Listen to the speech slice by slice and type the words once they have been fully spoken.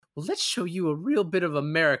well, let's show you a real bit of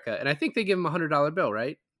America. And I think they give him $100 bill,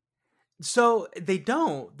 right? So they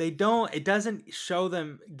don't. They don't. It doesn't show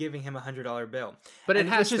them giving him $100 bill, But it and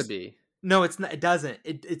which has to is be. no, it's not. It doesn't.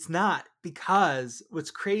 It's not, because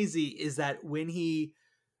what's crazy is that when he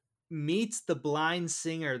meets the blind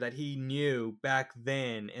singer that he knew back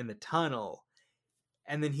then in the tunnel,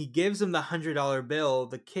 and then he gives him the $100 bill,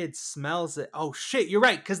 the kid smells it. Oh shit, you're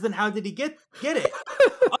right. Because then how did he get it?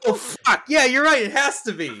 Oh fuck, yeah, you're right. It has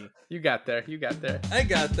to be. You got there. You got there. I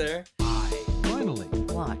got there. I Finally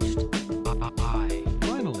watched. I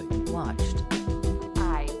finally Watched.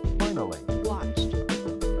 I finally watched.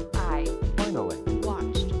 I finally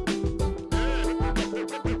watched.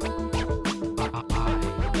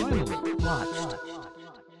 I finally Watched.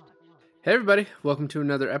 Hey, everybody. Welcome to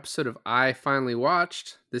another episode of I Finally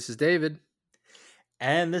Watched. This is David.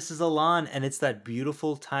 And this is Alon, and it's that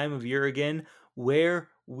beautiful time of year again where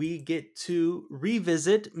we get to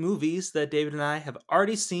revisit movies that David and I have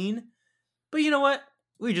already seen. But you know what?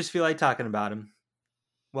 We just feel like talking about them.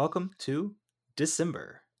 Welcome to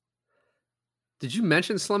December. Did you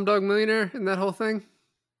mention Slumdog Millionaire in that whole thing?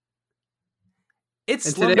 It's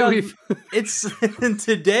And today It's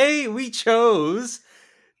today we chose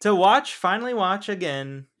to finally watch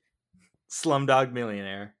again Slumdog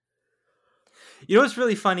Millionaire. You know what's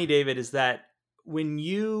really funny, David, is that when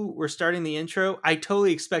you were starting the intro, I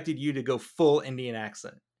totally expected you to go full Indian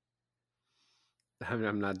accent.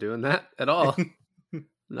 I'm not doing that at all.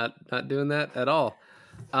 not doing that at all.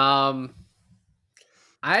 I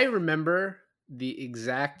remember the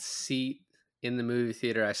exact seat in the movie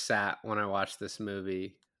theater I sat when I watched this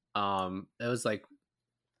movie. It was like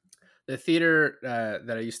the theater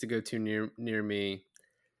that I used to go to near me.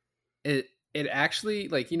 It actually,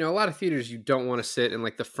 like, you know, a lot of theaters you don't want to sit in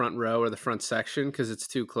like the front row or the front section because it's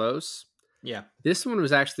too close. Yeah. This one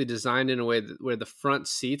was actually designed in a way where the front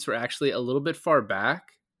seats were actually a little bit far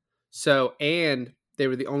back. So, and they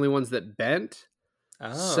were the only ones that bent.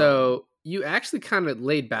 Oh. So you actually kind of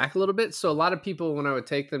laid back a little bit. So a lot of people, when I would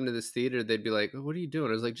take them to this theater, they'd be like, "What are you doing?"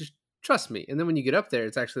 I was like, "Just trust me." And then when you get up there,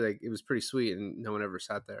 it's actually like, it was pretty sweet and no one ever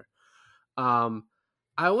sat there.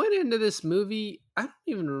 I went into this movie. I don't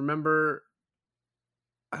even remember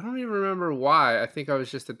why. I think I was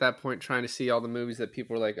just at that point trying to see all the movies that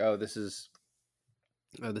people were like, this is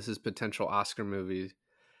potential Oscar movies.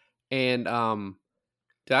 And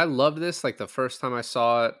did I love this? Like the first time I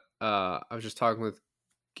saw it, I was just talking with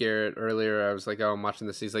Garrett earlier. I was like, "Oh, I'm watching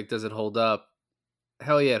this." He's like, "Does it hold up?"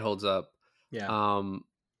 Hell yeah, it holds up. Yeah.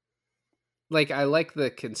 Like I like the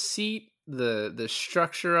conceit, the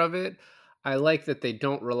structure of it. I like that they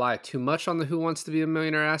don't rely too much on the Who Wants to Be a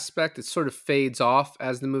Millionaire aspect. It sort of fades off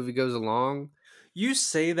as the movie goes along. You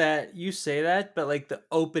say that, but like the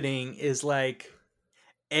opening is like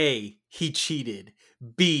A, he cheated.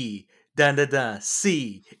 B, da da da.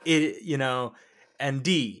 C, it, and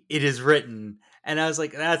D, it is written. And I was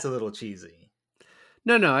like, that's a little cheesy.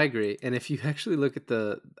 No, I agree. And if you actually look at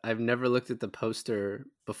I've never looked at the poster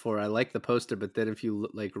before. I like the poster, but then if you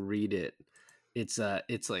like read it, it's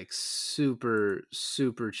like super,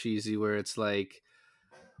 super cheesy where it's like,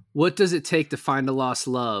 what does it take to find a lost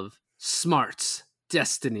love? Smarts,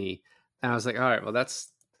 destiny. And I was like, all right, well that's,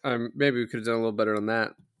 maybe we could have done a little better on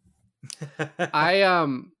that.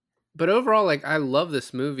 But overall, like, I love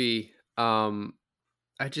this movie.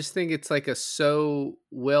 I just think it's like so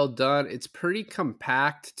well done. It's pretty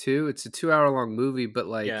compact too. It's a 2 hour long movie, but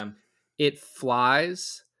like, Yeah. it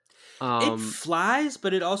flies. It flies,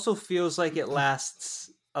 but it also feels like it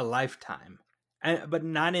lasts a lifetime, but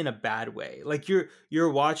not in a bad way. Like you're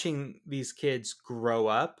watching these kids grow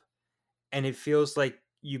up, and it feels like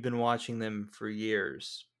you've been watching them for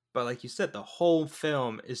years. But like you said, the whole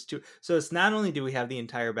film is so it's not only do we have the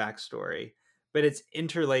entire backstory, but it's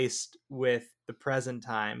interlaced with the present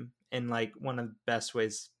time in like one of the best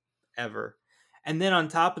ways ever. And then on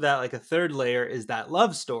top of that, like a third layer is that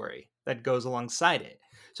love story that goes alongside it.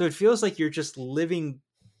 So it feels like you're just living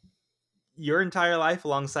your entire life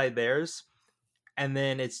alongside theirs, and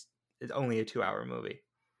then it's only a 2 hour movie.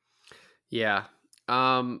 Yeah.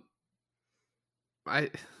 The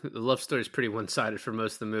love story is pretty one-sided for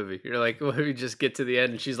most of the movie. You're like, well, we just get to the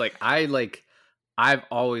end and she's like, I've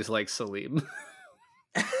always liked Salim.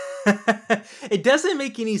 It doesn't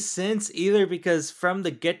make any sense either, because from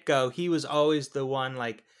the get-go, he was always the one,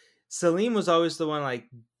 like, Salim was always the one, like,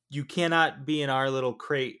 you cannot be in our little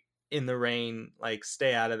crate in the rain, like,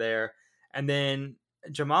 stay out of there. And then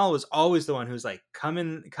Jamal was always the one who's like, come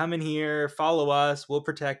in here, follow us, we'll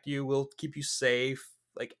protect you, we'll keep you safe,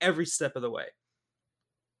 like every step of the way.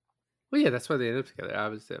 Well, yeah, that's why they ended up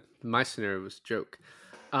together. My scenario was a joke.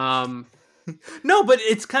 No, but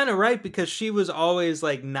it's kind of right because she was always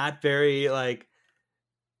like not very like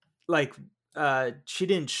she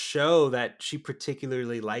didn't show that she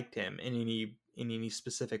particularly liked him in any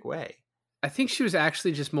specific way. I think she was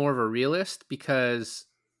actually just more of a realist because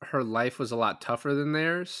her life was a lot tougher than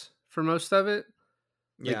theirs for most of it.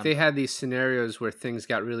 Like Yeah. they had these scenarios where things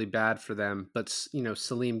got really bad for them, but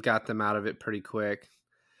Salim got them out of it pretty quick.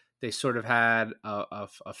 They sort of had a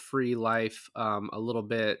free life a little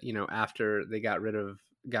bit, after they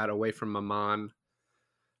got away from Maman,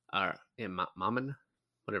 Maman,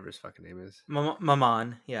 whatever his fucking name is.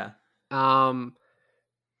 Maman, yeah. Um,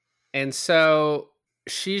 and so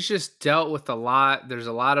she's just dealt with a lot. There's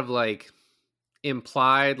a lot of like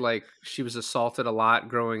implied, like she was assaulted a lot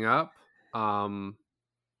growing up. Um,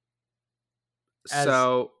 As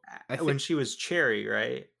so I when think, she was Cherry,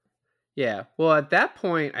 right? yeah. Well, at that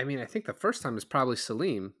point, I mean, I think the first time is probably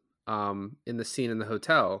Salim. In the scene in the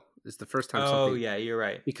hotel is the first time Oh something, yeah, you're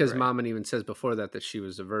right. You're because right. Maman even says before that she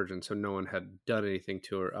was a virgin, so no one had done anything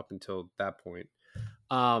to her up until that point.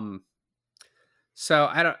 Um, so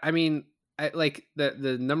I don't. I mean, like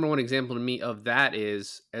the number one example to me of that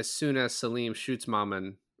is as soon as Salim shoots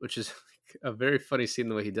Maman, which is a very funny scene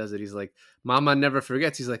the way he does it. He's like, Maman never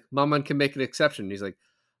forgets. He's like, Maman can make an exception. He's like,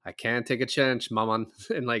 I can't take a chance, Maman,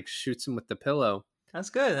 and like shoots him with the pillow. That's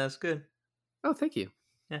good. That's good. Oh, thank you.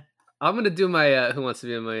 Yeah. I'm gonna do my Who Wants to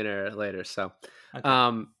Be a Millionaire later. So,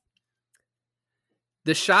 Okay.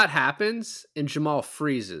 the shot happens and Jamal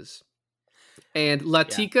freezes. And Yeah.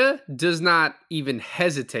 Latika does not even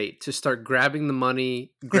hesitate to start grabbing the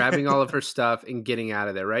money, grabbing all of her stuff, and getting out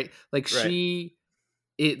of there, right? Like Right.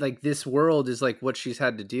 like this world is like what she's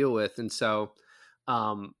had to deal with. And so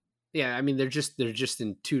yeah, I mean they're just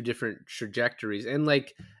in two different trajectories. And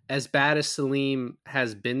like as bad as Salim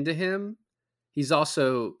has been to him, he's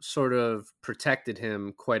also sort of protected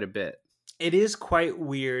him quite a bit. It is quite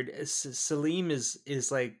weird. Salim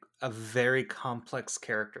is like a very complex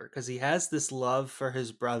character because he has this love for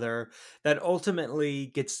his brother that ultimately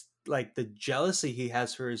gets like the jealousy he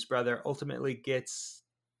has for his brother ultimately gets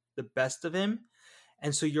the best of him.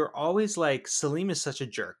 And so you're always like, Salim is such a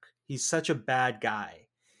jerk. He's such a bad guy.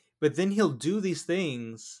 But then he'll do these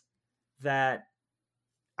things that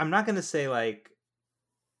I'm not going to say like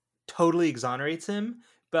totally exonerates him,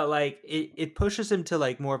 but like it pushes him to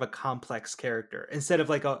like more of a complex character instead of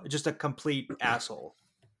like just a complete asshole.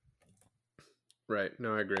 Right.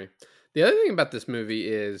 No, I agree. The other thing about this movie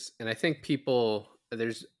is, and I think people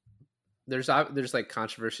there's like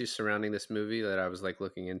controversy surrounding this movie that I was like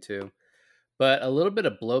looking into, but a little bit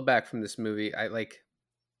of blowback from this movie.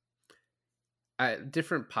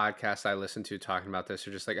 Different podcasts I listen to talking about this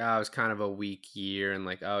are just like, oh, it was kind of a weak year, and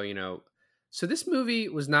like, oh, so this movie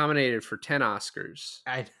was nominated for 10 Oscars,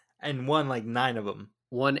 And won like 9 of them.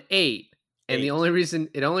 won 8, and the 8. only reason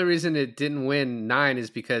it didn't win 9 is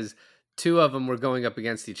because 2 of them were going up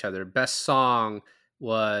against each other. Best song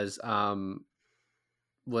was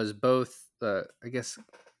both I guess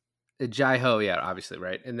Jai Ho, yeah, obviously,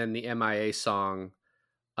 right, and then the MIA song,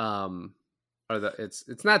 or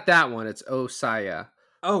it's not that one, it's Oh Saya.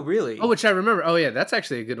 Oh, really? Oh, which I remember. Oh yeah, that's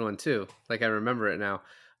actually a good one too. Like I remember it now.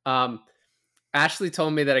 Ashley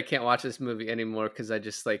told me that I can't watch this movie anymore because I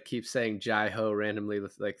just like keep saying Jai Ho randomly,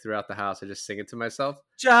 like throughout the house. I just sing it to myself.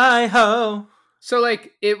 Jai Ho. So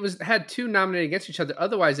like it had 2 nominated against each other.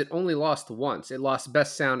 Otherwise, it only lost once. It lost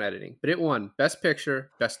Best Sound Editing, but it won Best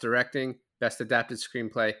Picture, Best Directing, Best Adapted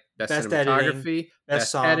Screenplay, Best Cinematography, best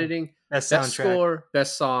song, Editing, best Best soundtrack. Score,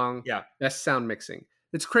 Best Song, Yeah. Best Sound Mixing.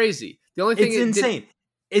 It's crazy. The only thing It's insane.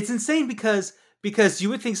 It's insane because you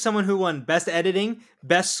would think someone who won best editing,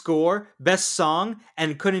 best score, best song,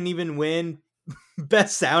 and couldn't even win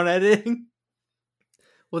best sound editing.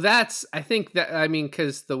 Well, I think that, I mean,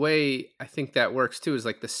 because the way I think that works too is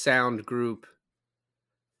like the sound group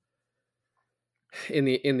in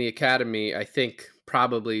the Academy, I think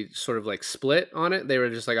probably sort of like split on it. They were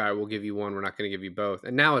just like, all right, we'll give you one. We're not going to give you both.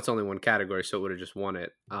 And now it's only one category, so it would have just won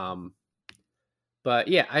it. But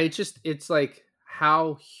yeah, it's like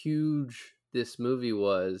how huge this movie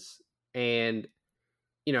was. And,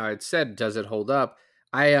 it said, does it hold up?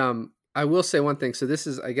 I will say one thing. So this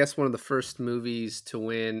is, I guess, one of the first movies to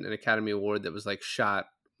win an Academy Award that was like shot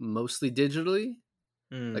mostly digitally.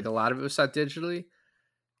 Like a lot of it was shot digitally.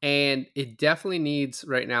 And it definitely needs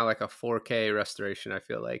right now like a 4K restoration, I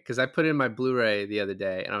feel like. Because I put in my Blu-ray the other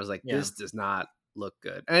day and I was like, this does not look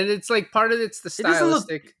good. And it's like part of it's the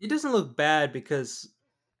stylistic. It doesn't look bad because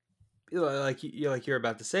like you're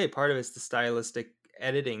about to say, part of it's the stylistic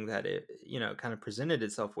editing that it kind of presented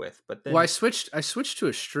itself with. But then Well, I switched to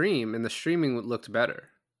a stream and the streaming looked better.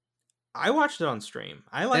 I watched it on stream.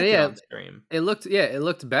 I And liked it yeah, on stream. it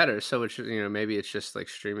looked better. So it's, maybe it's just like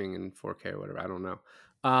streaming in 4K or whatever. I don't know.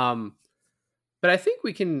 But I think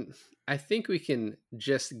we can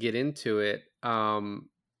just get into it.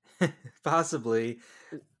 Possibly.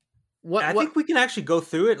 I What think we can actually go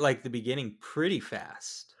through it like the beginning pretty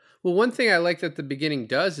fast. Well, one thing I like that the beginning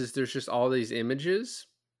does is there's just all these images,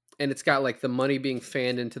 and it's got like the money being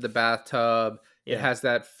fanned into the bathtub. It Yeah. has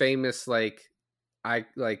that famous like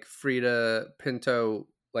Frida Pinto,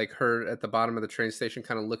 like her at the bottom of the train station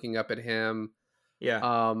kind of looking up at him.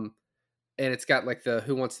 Yeah. And it's got like the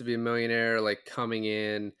Who Wants to Be a Millionaire like coming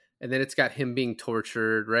in, and then it's got him being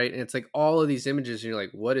tortured, right? And it's like all of these images, and you're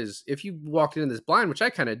like, what is, if you walked into this blind, which I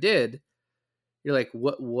kind of did, you're like,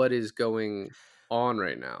 what is going on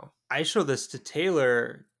right now? I showed this to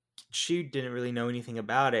Taylor. She didn't really know anything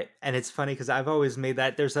about it, and it's funny because I've always made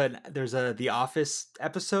that there's a The Office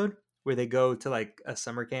episode where they go to like a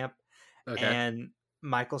summer camp, Okay. and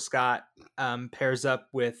Michael Scott pairs up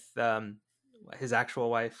with his actual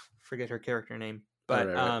wife. Forget her character name, but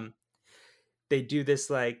right. they do this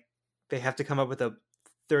like they have to come up with a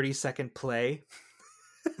 30-second play.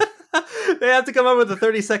 They have to come up with a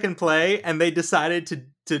 30-second play, and they decided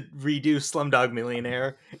to redo Slumdog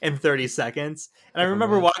Millionaire in 30 seconds. And I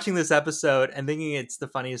remember man. watching this episode and thinking it's the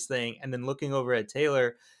funniest thing, and then looking over at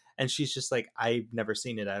Taylor, and she's just like, I've never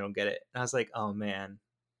seen it. I don't get it. And I was like, oh, man.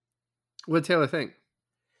 What did Taylor think?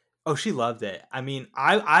 Oh, she loved it. I mean,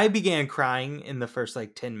 I began crying in the first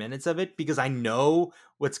like 10 minutes of it because I know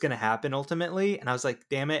what's going to happen ultimately. And I was like,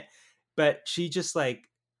 damn it. But she just like,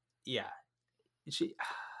 yeah,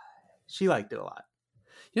 she liked it a lot.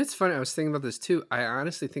 You know, it's funny. I was thinking about this too. I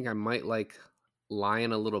honestly think I might like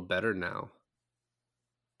Lion a little better now.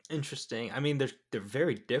 Interesting. I mean, they're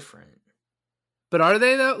very different. But are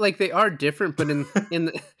they though? Like they are different, but in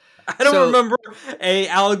the I don't remember a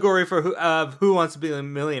allegory for who wants to be a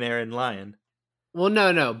millionaire in Lion. Well,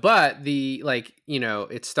 no, but the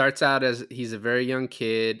it starts out as he's a very young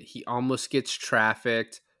kid. He almost gets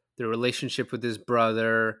trafficked. The relationship with his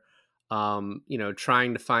brother,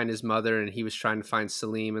 trying to find his mother, and he was trying to find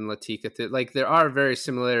Salim and Latika. Like there are very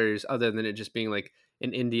similarities, other than it just being like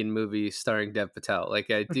an Indian movie starring Dev Patel.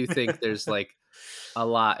 Like I do think there's like a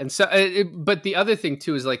lot, and so. But the other thing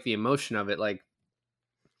too is like the emotion of it, like.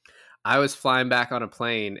 I was flying back on a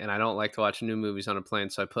plane, and I don't like to watch new movies on a plane,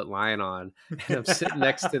 so I put Lion on, and I'm sitting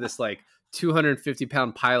next to this like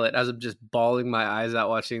 250-pound pilot as I'm just bawling my eyes out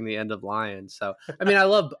watching the end of Lion. So I mean, I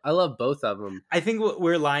love both of them. I think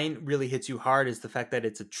where Lion really hits you hard is the fact that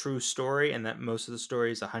it's a true story and that most of the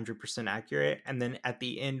story is 100% accurate, and then at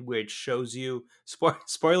the end where it shows you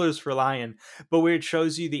spoilers for Lion, but where it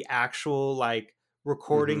shows you the actual like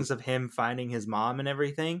recordings of him finding his mom and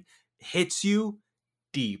everything hits you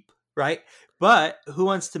deep. Right, but who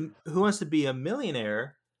wants to be a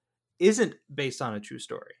millionaire isn't based on a true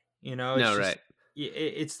story. It's no, right?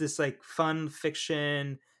 It's this like fun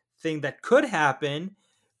fiction thing that could happen,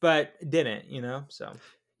 but didn't. So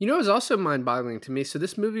it was also mind-boggling to me. So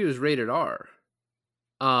this movie was rated R,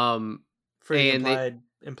 for the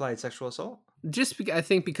implied sexual assault. I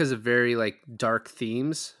think because of very like dark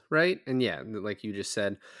themes, right? And yeah, like you just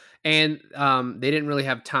said. And they didn't really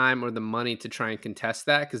have time or the money to try and contest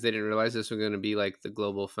that because they didn't realize this was going to be like the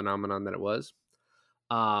global phenomenon that it was.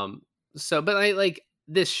 But I like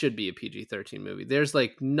this should be a PG-13 movie. There's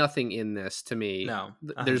like nothing in this to me. No,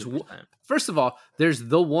 100%. There's first of all, there's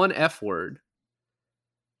the one F word.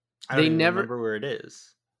 I don't even remember where it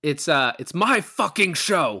is. It's my fucking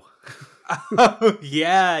show. Oh,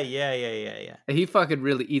 yeah. And he fucking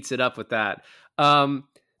really eats it up with that.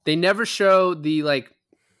 They never show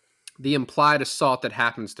the implied assault that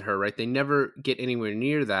happens to her, right? They never get anywhere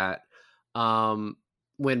near that.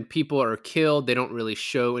 When people are killed, they don't really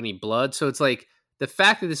show any blood. So it's like the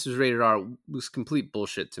fact that this was rated R was complete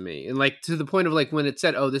bullshit to me. And like to the point of like when it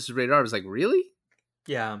said, oh, this is rated R, I was like, really?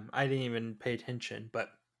 Yeah, I didn't even pay attention, but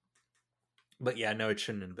yeah, no, it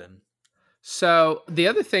shouldn't have been. So the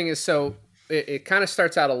other thing is, it kind of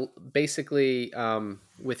starts out basically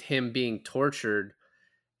with him being tortured.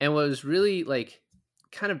 And what was really like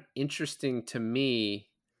kind of interesting to me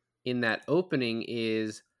in that opening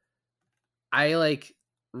is I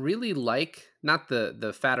really like not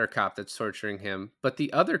the fatter cop that's torturing him, but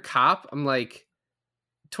the other cop. I'm like,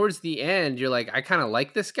 towards the end, you're like, I kind of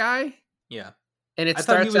like this guy. Yeah. And it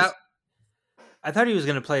starts out. I thought he was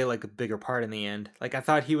going to play like a bigger part in the end. Like I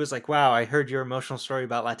thought he was like, wow, I heard your emotional story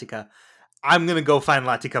about Latika. I'm going to go find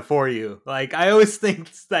Latika for you. Like I always think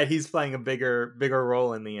that he's playing a bigger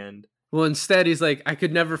role in the end. Well, instead, he's like, I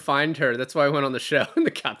could never find her. That's why I went on the show. And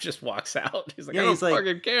the cop just walks out. He's like, I Yeah, don't he's like,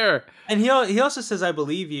 fucking care. and he also says, "I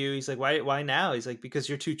believe you." He's like, "Why now?" He's like, "Because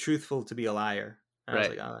you're too truthful to be a liar." And I was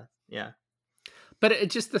Right. like, "Oh, yeah, But it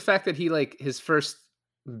just the fact that he like his first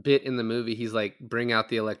bit in the movie, he's like, bring out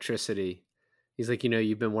the electricity. He's like,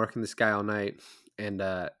 you've been working this guy all night, and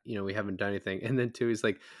we haven't done anything. And then two, he's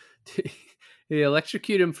like, they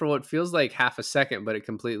electrocute him for what feels like half a second, but it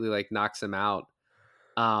completely like knocks him out.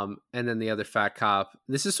 And then the other fat cop.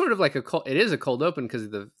 This is sort of like it is a cold open because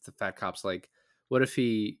the fat cop's like, what if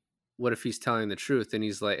he's telling the truth? And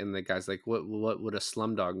he's like, and the guy's like, what would a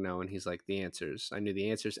slumdog know? And he's like, the answers. I knew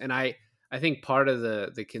the answers. And I think part of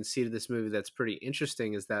the conceit of this movie that's pretty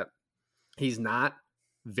interesting is that he's not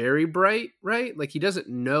very bright, right? Like he doesn't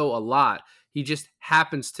know a lot. He just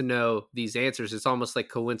happens to know these answers. It's almost like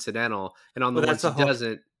coincidental. And on well, the that's ones the he whole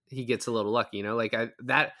doesn't, he gets a little lucky,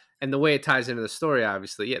 and the way it ties into the story,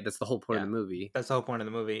 obviously, yeah, that's the whole point yeah." of the movie. That's the whole point of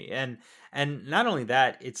the movie. And not only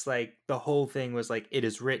that, it's like the whole thing was like, it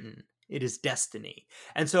is written, it is destiny.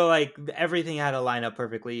 And so like everything had to line up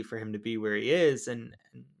perfectly for him to be where he is. And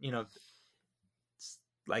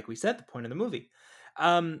like we said, the point of the movie.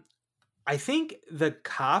 I think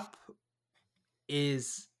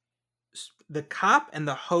is the cop and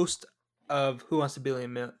the host of Who Wants to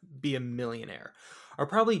Be a Millionaire are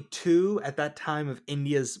probably two at that time of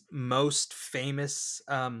India's most famous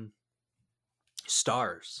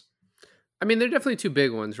stars. I mean, they're definitely two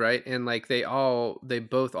big ones, right? And like they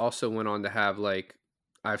both also went on to have like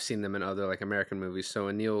I've seen them in other like American movies. So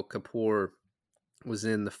Anil Kapoor was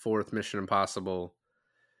in the fourth Mission Impossible,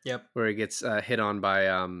 Yep. where he gets hit on by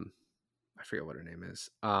I forget what her name is.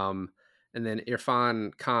 And then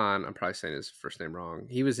Irfan Khan, I'm probably saying his first name wrong.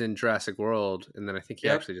 He was in Jurassic World, and then I think he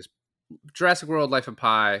Yep. actually just Jurassic World, Life of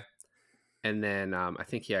Pi, and then I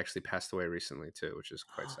think he actually passed away recently too, which is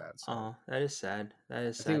quite sad. So. Oh, that is sad. That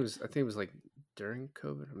is I sad. think it was like during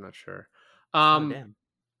COVID. I'm not sure. Oh, damn.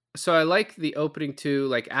 So I like the opening too.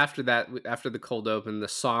 Like after that, after the cold open, the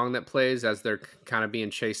song that plays as they're kind of being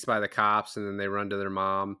chased by the cops, and then they run to their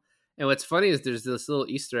mom. And what's funny is there's this little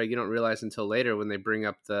Easter egg you don't realize until later when they bring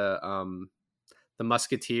up the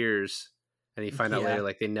Musketeers, and you find out later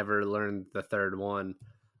like they never learned the third one.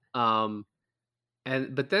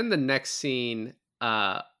 But then the next scene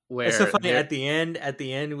where it's so funny at the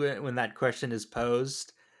end when that question is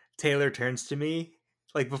posed, Taylor turns to me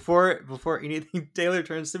like before anything. Taylor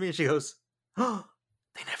turns to me and she goes, "Oh,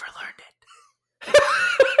 they never learned it."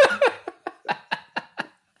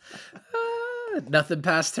 Nothing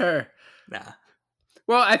past her. Nah.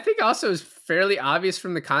 Well, I think also is fairly obvious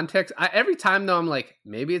from the context. Every time though, I'm like,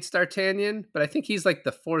 maybe it's D'Artagnan, but I think he's like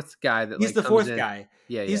the fourth guy that he's like, the fourth in. guy.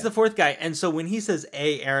 Yeah, he's the fourth guy. And so when he says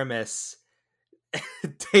Aramis,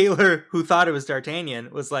 Taylor, who thought it was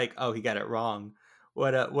D'Artagnan, was like, "Oh, he got it wrong.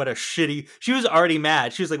 What a shitty." She was already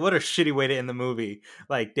mad. She was like, "What a shitty way to end the movie.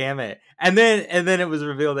 Like, damn it." And then it was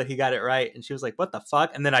revealed that he got it right, and she was like, "What the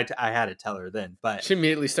fuck?" And then I had to tell her then, but she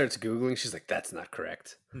immediately starts Googling. She's like, "That's not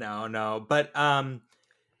correct." No, but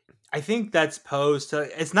I think that's posed to.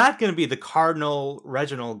 It's not going to be the Cardinal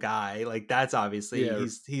Reginald guy. Like that's obviously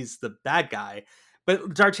he's the bad guy.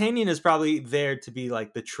 But D'Artagnan is probably there to be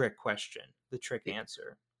like the trick question, the trick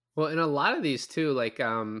answer. Well, in a lot of these too, like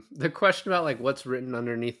the question about like what's written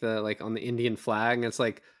underneath the like on the Indian flag, and it's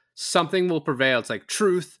like something will prevail. It's like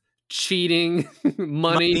truth, cheating,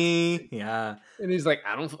 money. Yeah. And he's like,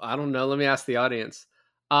 I don't know. Let me ask the audience.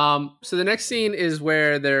 So the next scene is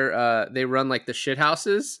where they run like the shit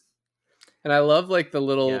houses. And I love like the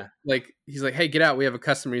little like he's like, "Hey, get out! We have a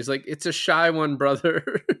customer." He's like, "It's a shy one, brother."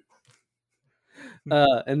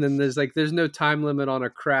 And then there's no time limit on a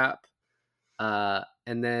crap.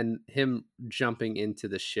 And then him jumping into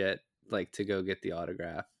the shit like to go get the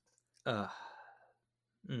autograph.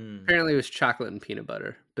 Apparently, it was chocolate and peanut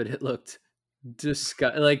butter, but it looked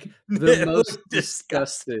like the most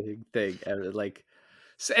disgusting thing ever. Like,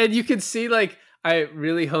 and you can see like. I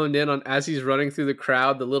really honed in on as he's running through the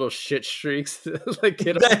crowd, the little shit streaks like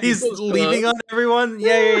that he's leaving on everyone.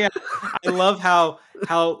 Yeah. I love how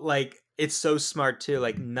like it's so smart too.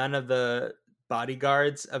 Like none of the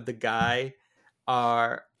bodyguards of the guy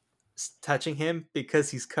are touching him because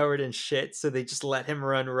he's covered in shit. So they just let him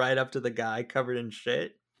run right up to the guy covered in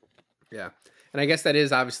shit. Yeah, and I guess that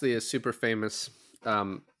is obviously a super famous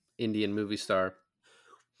Indian movie star.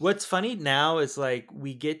 What's funny now is like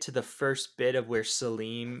we get to the first bit of where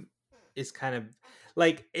Salim is kind of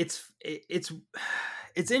like it's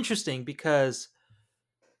interesting because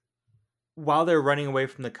while they're running away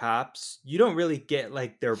from the cops, you don't really get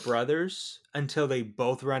like their brothers until they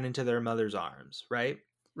both run into their mother's arms, right?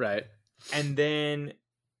 Right. And then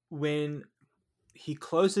when he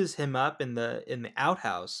closes him up in the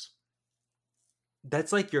outhouse,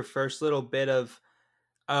 that's like your first little bit of,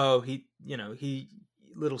 oh, he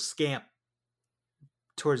little scamp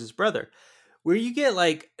towards his brother. Where you get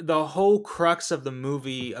like the whole crux of the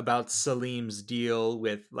movie about Salim's deal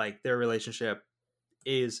with like their relationship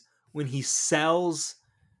is when he sells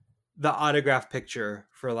the autograph picture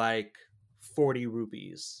for like 40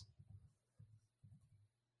 rupees.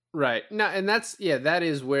 Right. No, and that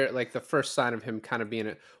is where like the first sign of him kind of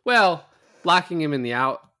being well, locking him in the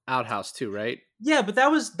outhouse too, right? Yeah, but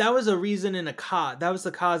that was a reason and a cause. That was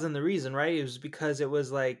the cause and the reason, right? It was because it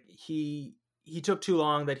was like he took too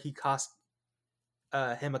long that he cost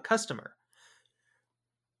him a customer.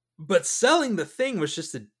 But selling the thing was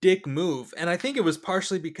just a dick move, and I think it was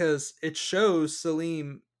partially because it shows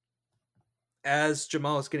Salim as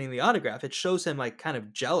Jamal is getting the autograph. It shows him like kind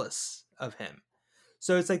of jealous of him.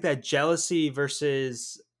 So it's like that jealousy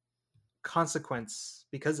versus consequence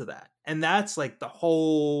because of that. And that's like their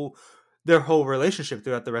whole relationship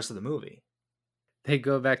throughout the rest of the movie. They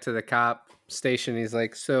go back to the cop station. He's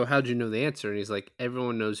like, "So how'd you know the answer?" And he's like,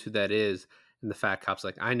 "Everyone knows who that is." And the fat cop's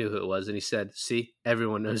like, "I knew who it was." And he said, "See,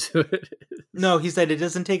 everyone knows who it is." No, he said it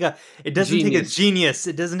doesn't take a genius.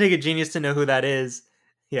 It doesn't take a genius to know who that is.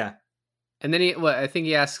 Yeah. And then I think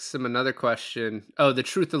he asks him another question. Oh, the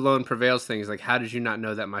truth alone prevails thing. He's like, "How did you not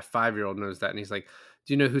know that? My 5-year-old knows that." And he's like,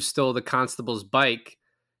 "Do you know who stole the constable's bike?"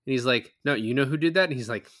 And he's like, "No, you know who did that?" And he's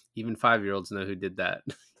like, "Even 5-year-olds know who did that."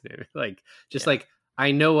 Like, just Yeah. like,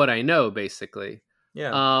 I know what I know, basically.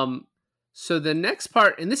 Yeah. So the next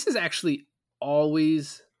part, and this has actually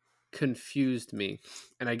always confused me,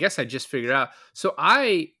 and I guess I just figured out. So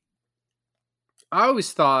I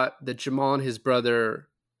always thought that Jamal and his brother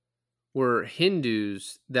were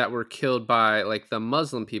Hindus that were killed by like the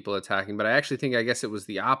Muslim people attacking, but I actually think I guess it was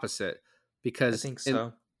the opposite I because think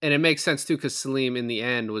so. and it makes sense too because Salim in the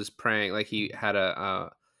end was praying, like he had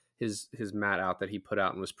his mat out that he put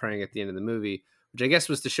out and was praying at the end of the movie, which I guess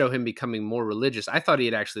was to show him becoming more religious. I thought he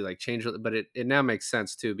had actually like changed, but it now makes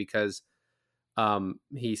sense too because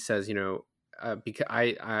he says, because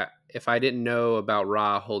I if I didn't know about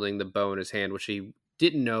Ra holding the bow in his hand, which he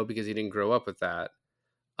didn't know because he didn't grow up with that.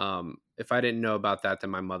 If I didn't know about that, then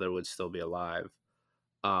my mother would still be alive.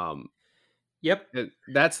 Um, Yep.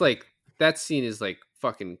 that's like that scene is like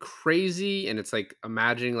fucking crazy, and it's like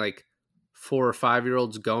imagining like 4 or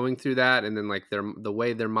 5-year-olds going through that, and then like the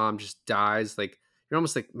way their mom just dies. Like you're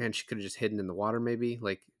almost like, man, she could have just hidden in the water, maybe.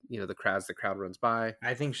 Like the crowd runs by.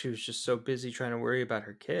 I think she was just so busy trying to worry about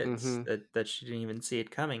her kids Mm-hmm. that she didn't even see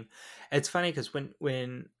it coming. It's funny because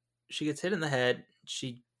when she gets hit in the head,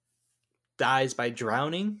 she dies by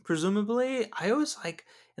drowning, presumably. I always like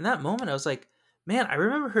in that moment, I was like, man, I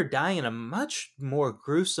remember her dying in a much more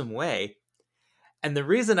gruesome way. And the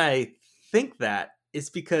reason I think that is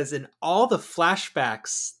because in all the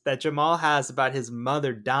flashbacks that Jamal has about his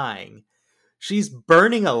mother dying, she's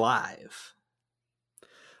burning alive.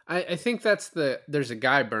 I think there's a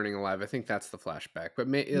guy burning alive. I think that's the flashback, but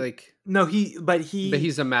like, No, but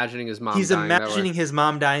he's imagining his mom he's dying that way. imagining his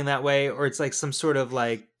mom dying that way, or it's like some sort of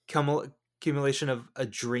like accumulation of a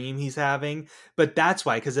dream he's having. But that's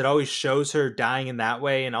why, because it always shows her dying in that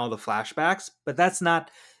way in all the flashbacks. But that's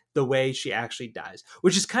not the way she actually dies,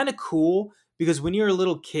 which is kind of cool because when you're a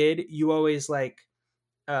little kid, you always like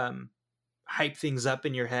hype things up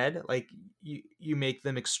in your head, like you make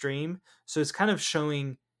them extreme. So it's kind of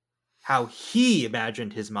showing how he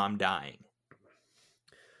imagined his mom dying.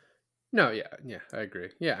 No, yeah, I agree.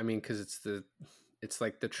 Yeah, I mean, because it's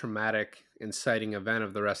like the traumatic, inciting event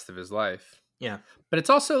of the rest of his life. Yeah. But it's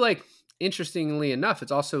also like, interestingly enough,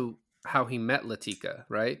 it's also how he met Latika,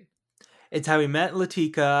 right? It's how he met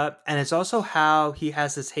Latika, and it's also how he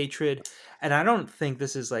has this hatred. And I don't think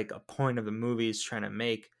this is like a point of the movie he's trying to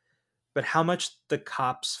make, but how much the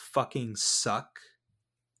cops fucking suck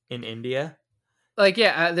in India. Like,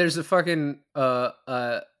 yeah, there's a fucking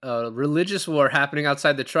religious war happening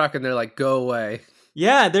outside the truck, and they're like, "Go away."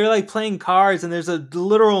 Yeah, they're like playing cards, and there's a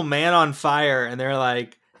literal man on fire, and they're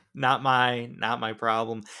like, not my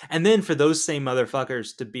problem. And then for those same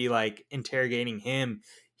motherfuckers to be like interrogating him,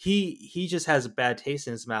 he just has a bad taste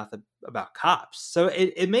in his mouth about cops. So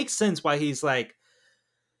it makes sense why he's like,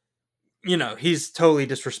 he's totally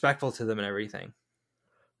disrespectful to them and everything.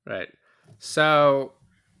 Right. So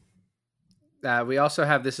we also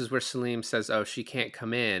have, this is where Salim says, "Oh, she can't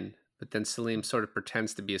come in," but then Salim sort of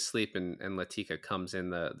pretends to be asleep, and Latika comes in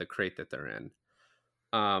the crate that they're in.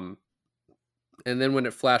 And then when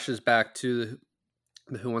it flashes back to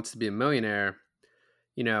the Who Wants to Be a Millionaire,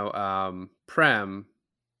 Prem,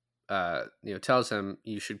 tells him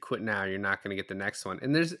you should quit now. You're not going to get the next one.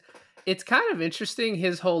 And it's kind of interesting.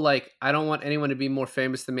 His whole like, I don't want anyone to be more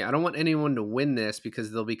famous than me. I don't want anyone to win this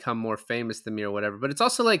because they'll become more famous than me or whatever. But it's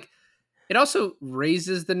also like, it also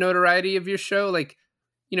raises the notoriety of your show. Like,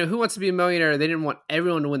 Who Wants to Be a Millionaire? They didn't want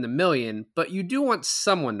everyone to win the million, but you do want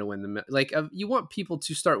someone to win you want people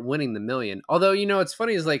to start winning the million. Although, it's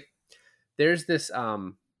funny is like, there's this,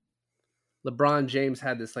 LeBron James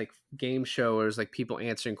had this like game show where it was like people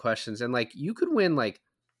answering questions and like you could win like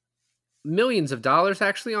millions of dollars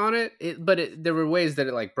actually on it. There were ways that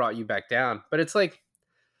it like brought you back down. But it's like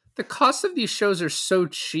the cost of these shows are so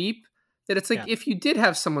cheap that it's like Yeah. if you did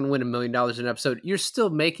have someone win $1 million an episode, you're still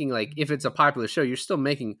making like if it's a popular show, you're still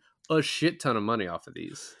making a shit ton of money off of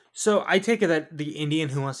these. So I take it that the Indian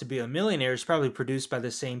Who Wants to Be a Millionaire is probably produced by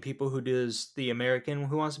the same people who does the American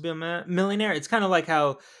Who Wants to Be a Millionaire. It's kind of like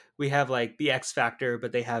how we have like the X Factor,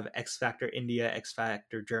 but they have X Factor India, X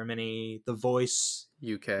Factor Germany, The Voice,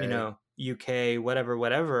 UK. UK,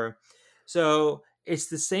 whatever. So it's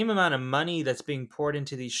the same amount of money that's being poured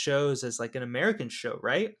into these shows as like an American show,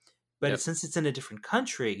 right? But Yep. since it's in a different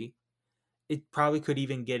country, it probably could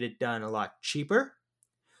even get it done a lot cheaper.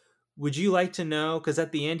 Would you like to know, because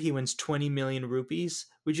at the end he wins 20 million rupees,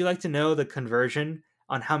 would you like to know the conversion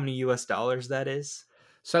on how many US dollars that is?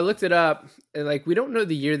 So I looked it up and like we don't know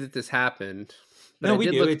the year that this happened. But No, I we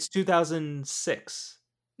did do. look. It's 2006.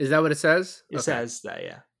 Is that what it says? It says that,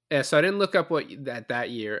 yeah. Yeah, so I didn't look up what that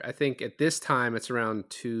year. I think at this time it's around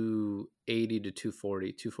 280 to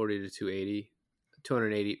 240, 240 to 280,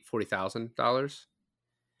 $240,000.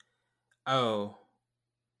 Oh.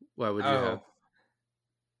 What would you have?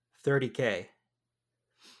 30K.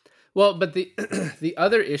 Well, but the the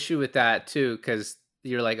other issue with that too, because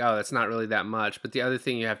you're like, oh, that's not really that much. But the other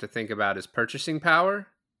thing you have to think about is purchasing power.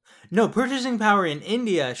 No, purchasing power in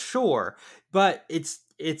India, sure, but it's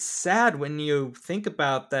sad when you think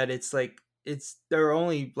about that. It's like they're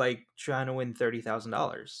only like trying to win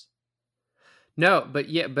 $30,000. No, but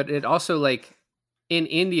it also like in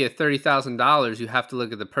India, $30,000, you have to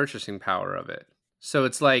look at the purchasing power of it. So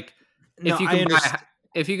it's like No, if you I can understand.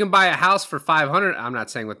 if you can buy a house for 500, I'm not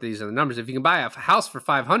saying what these are the numbers. If you can buy a house for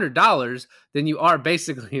 $500, then you are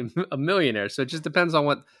basically a millionaire. So it just depends on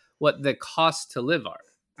what the costs to live are.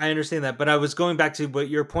 I understand that, but I was going back to what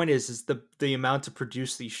your point is the amount to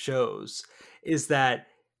produce these shows is that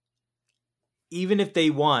even if they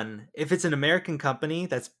won, if it's an American company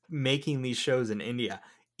that's making these shows in India,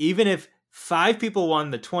 even if 5 people won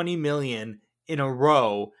the 20 million in a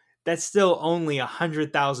row, that's still only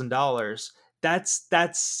 $100,000.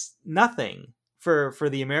 That's nothing for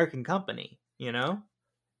the American company, you know?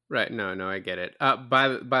 Right. No, I get it.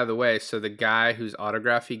 By the way, so the guy whose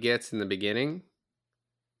autograph he gets in the beginning,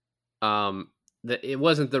 it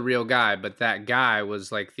wasn't the real guy, but that guy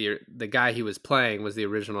was like the guy he was playing was the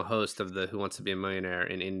original host of the Who Wants to Be a Millionaire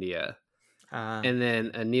in India. And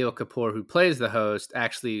then Anil Kapoor, who plays the host,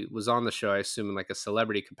 actually was on the show, I assume, in like a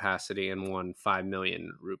celebrity capacity and won 5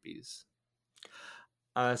 million rupees.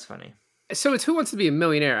 Oh, that's funny. So it's Who Wants to Be a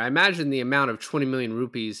Millionaire. I imagine the amount of 20 million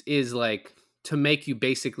rupees is like to make you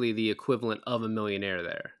basically the equivalent of a millionaire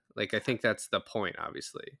there. Like, I think that's the point,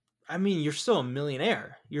 obviously. I mean, you're still a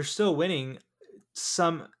millionaire. You're still winning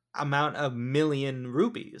some amount of million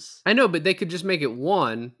rupees. I know, but they could just make it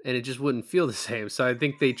 1 and it just wouldn't feel the same. So I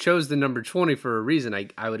think they chose the number 20 for a reason.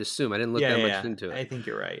 I would assume. I didn't look that much into it. I think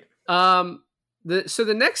you're right. So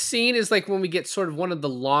the next scene is like when we get sort of one of the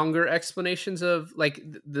longer explanations of like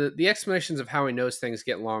the explanations of how he knows things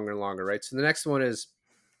get longer and longer, right? So the next one is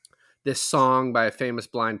this song by a famous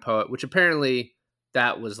blind poet, which apparently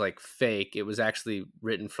that was like fake. It was actually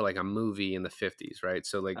written for like a movie in the 50s, right?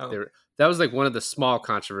 So like that was like one of the small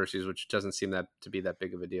controversies, which doesn't seem to be that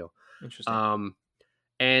big of a deal. Interesting.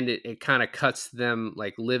 And it kind of cuts them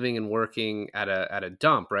like living and working at a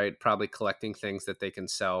dump, right? Probably collecting things that they can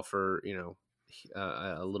sell for,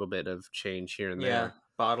 a little bit of change here and there. Yeah,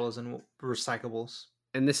 bottles and recyclables.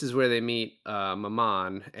 And this is where they meet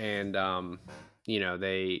Maman, and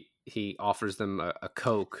he offers them a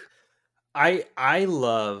Coke. I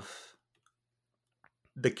love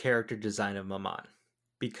the character design of Maman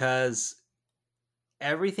because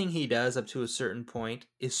everything he does up to a certain point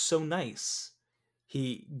is so nice.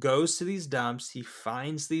 He goes to these dumps, he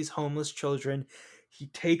finds these homeless children, he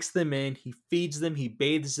takes them in, he feeds them, he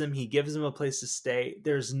bathes them, he gives them a place to stay.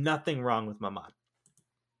 There's nothing wrong with Maman.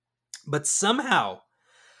 But somehow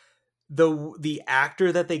the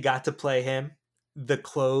actor that they got to play him, the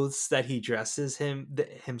clothes that he dresses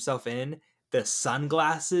himself in, the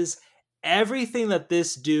sunglasses, everything that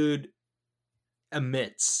this dude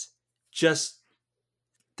emits, just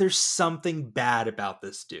there's something bad about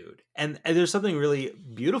this dude, and there's something really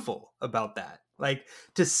beautiful about that. Like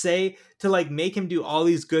to like make him do all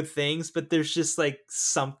these good things, but there's just like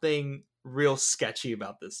something real sketchy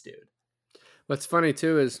about this dude. What's funny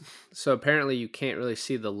too is so apparently you can't really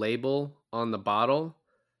see the label on the bottle,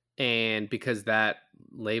 and because that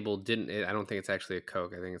label I don't think it's actually a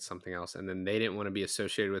Coke. I think it's something else. And then they didn't want to be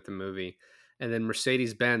associated with the movie. And then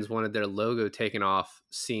Mercedes-Benz wanted their logo taken off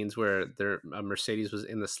scenes where their Mercedes was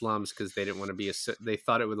in the slums because they didn't want to be they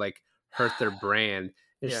thought it would like hurt their brand.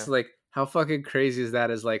 It's Yeah. just like how fucking crazy is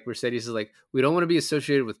that? Is like Mercedes is like, we don't want to be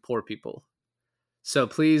associated with poor people, so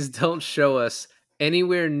please don't show us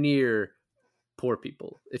anywhere near poor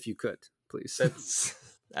people if you could, please.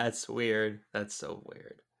 That's weird. That's so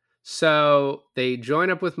weird. So they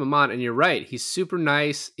join up with Maman, and you're right. He's super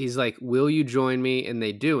nice. He's like, "Will you join me?" And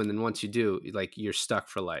they do. And then once you do, like you're stuck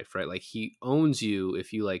for life, right? Like he owns you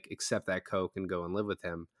if you like accept that Coke and go and live with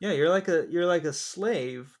him. Yeah, you're like a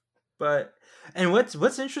slave, but and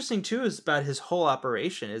what's interesting too is about his whole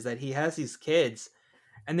operation is that he has these kids,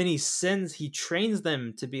 and then he trains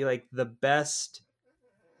them to be like the best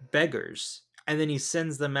beggars, and then he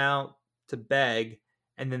sends them out to beg,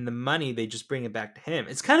 and then the money they just bring it back to him.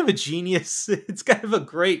 It's kind of a genius. It's kind of a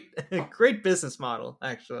great business model,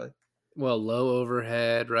 actually. Well, low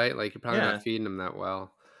overhead, right? Like you're probably Yeah. not feeding him that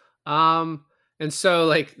well. And so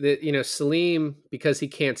like Salim, because he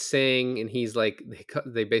can't sing, and he's like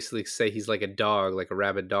they basically say he's like a dog, like a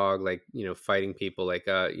rabid dog, like fighting people, like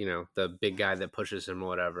the big guy that pushes him or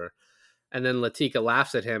whatever. And then Latika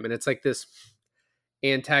laughs at him, and it's like this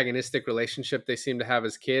antagonistic relationship they seem to have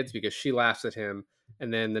as kids because she laughs at him,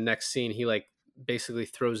 and then the next scene he like basically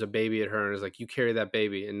throws a baby at her and is like, you carry that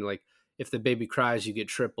baby, and like if the baby cries you get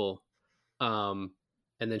triple. And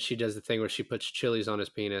then she does the thing where she puts chilies on his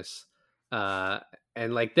penis,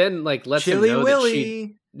 and like then like lets him Chili know that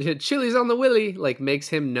she Willy. chilies on the willy, like makes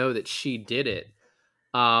him know that she did it.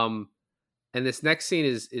 And this next scene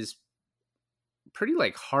is pretty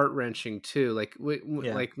like heart wrenching too. Like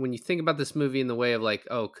Yeah. like when you think about this movie in the way of like,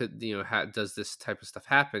 oh, could does this type of stuff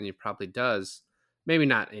happen? It probably does. Maybe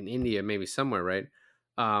not in India, maybe somewhere, right?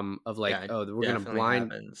 Of like, Yeah, oh, definitely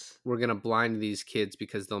happens. we're gonna blind these kids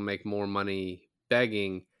because they'll make more money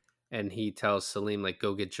begging. And he tells Salim like,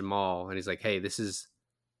 go get Jamal, and he's like, hey, this is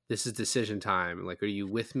decision time. Like, are you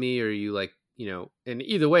with me, or are you like, and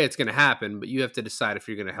either way it's gonna happen, but you have to decide if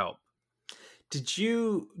you're gonna help. Did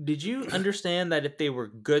you understand that if they were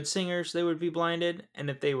good singers, they would be blinded, and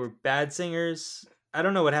if they were bad singers, I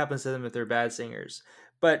don't know what happens to them if they're bad singers.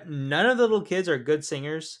 But none of the little kids are good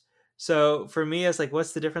singers. So for me, it's like,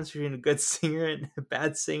 what's the difference between a good singer and a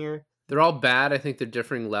bad singer? They're all bad. I think they're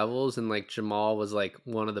differing levels, and like Jamal was like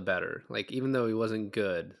one of the better. Like even though he wasn't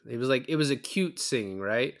good, he was like, it was a cute singing,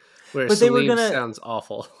 right? Whereas But they were Salim gonna sounds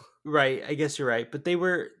awful. Right, I guess you're right. But they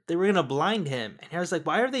were gonna blind him, and I was like,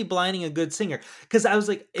 why are they blinding a good singer? Because I was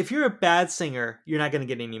like, if you're a bad singer, you're not gonna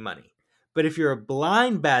get any money. But if you're a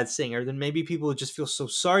blind bad singer, then maybe people would just feel so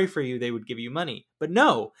sorry for you they would give you money. But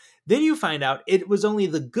no, then you find out it was only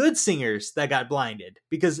the good singers that got blinded.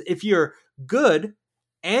 Because if you're good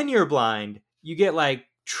and you're blind, you get like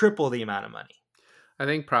triple the amount of money. I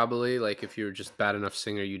think probably like if you were just bad enough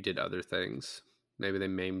singer, you did other things. Maybe they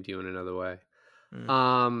maimed you in another way.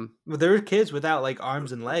 Well, there were kids without like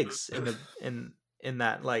arms and legs in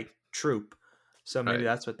that like troop, so maybe Right.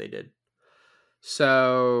 that's what they did.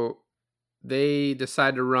 So they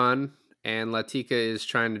decide to run, and Latika is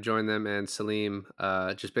trying to join them, and Salim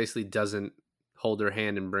just basically doesn't hold her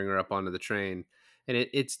hand and bring her up onto the train. And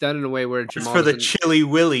it's done in a way where It's Jamal for the Chili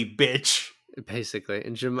Willy, bitch. basically,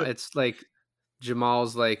 and it's like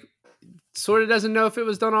Jamal's like sort of doesn't know if it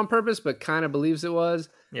was done on purpose, but kind of believes it was.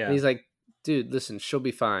 Yeah, And he's like, dude, listen, she'll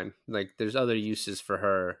be fine. Like, there's other uses for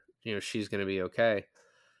her. She's going to be okay.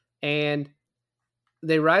 And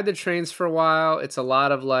they ride the trains for a while. It's a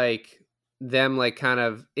lot of like them, like kind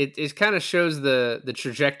of, it kind of shows the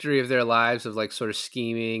trajectory of their lives of like sort of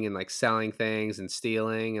scheming and like selling things and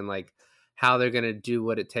stealing and like how they're going to do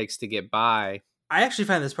what it takes to get by. I actually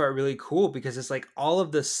find this part really cool because it's like all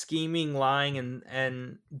of the scheming, lying,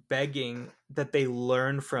 and begging that they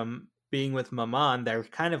learn from being with Maman. They're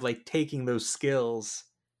kind of like taking those skills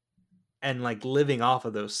and like living off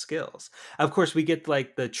of those skills. Of course, we get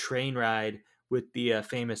like the train ride with the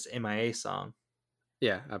famous MIA song.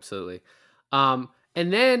 Yeah, absolutely. And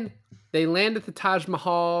then they land at the Taj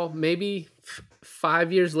Mahal maybe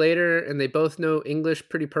 5 years later, and they both know English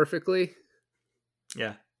pretty perfectly.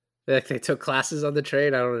 Yeah. Like they took classes on the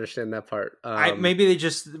train. I don't understand that part. Maybe they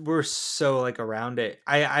just were so like around it.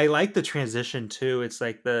 I like the transition too. It's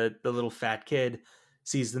like the little fat kid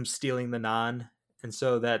sees them stealing the naan, and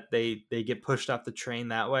so that they get pushed off the train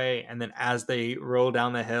that way, and then as they roll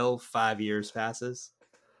down the hill, 5 years passes.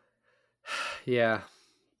 Yeah.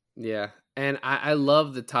 Yeah. And I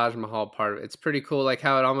love the Taj Mahal part of it. It's pretty cool, like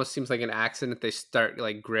how it almost seems like an accident. They start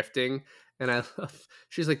like grifting. And I love,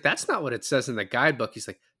 she's like, that's not what it says in the guidebook. He's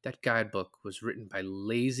like, that guidebook was written by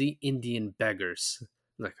lazy Indian beggars.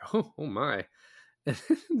 I'm like, oh my. And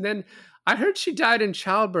then I heard she died in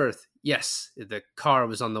childbirth. Yes, the car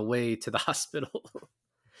was on the way to the hospital.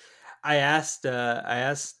 I asked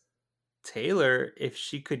Taylor if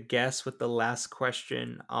she could guess what the last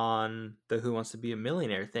question on the Who Wants to Be a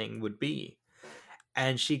Millionaire thing would be.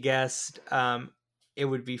 And she guessed it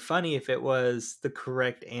would be funny if it was the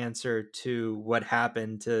correct answer to what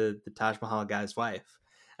happened to the Taj Mahal guy's wife.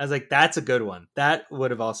 I was like, that's a good one. That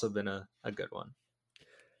would have also been a good one.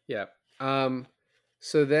 Yeah.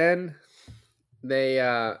 So then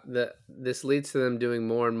this leads to them doing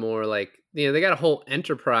more and more, like, they got a whole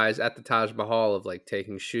enterprise at the Taj Mahal of like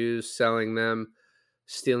taking shoes, selling them,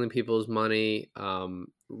 stealing people's money,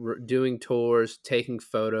 doing tours, taking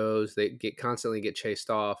photos. They constantly get chased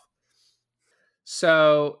off.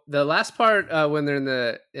 So the last part, when they're in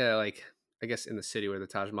the like, I guess in the city where the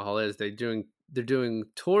Taj Mahal is, they're doing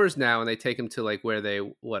tours now, and they take them to like where they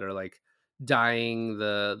are like dyeing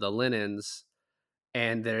the linens,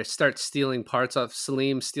 and they start stealing parts off.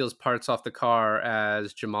 Salim steals parts off the car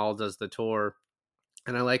as Jamal does the tour,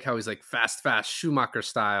 and I like how he's like fast Schumacher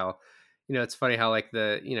style. It's funny how like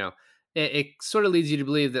it sort of leads you to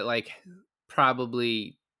believe that like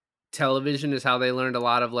probably television is how they learned a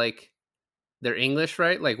lot of like their English,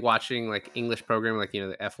 right? Like watching like English programming, like,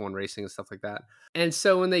 the F1 racing and stuff like that. And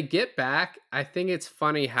so when they get back, I think it's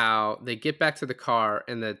funny how they get back to the car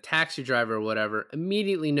and the taxi driver or whatever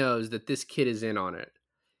immediately knows that this kid is in on it.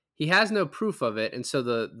 He has no proof of it. And so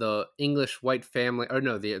the English white family, or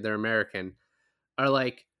no, they're American, are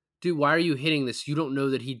like, dude, why are you hitting this? You don't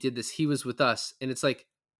know that he did this. He was with us. And it's like,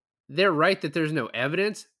 they're right that there's no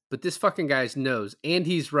evidence, but this fucking guy knows, and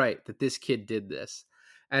he's right that this kid did this.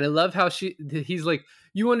 And I love how he's like,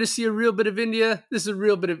 you want to see a real bit of India? This is a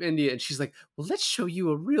real bit of India. And she's like, well, let's show you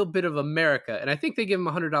a real bit of America. And I think they give him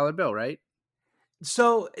 $100 bill, right?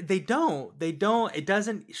 So they don't. It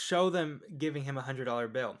doesn't show them giving him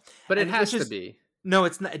 $100 bill. But it And has which to is- be. No,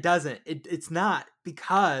 it's not. It doesn't. It's not,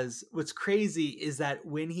 because what's crazy is that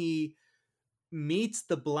when he meets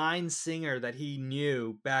the blind singer that he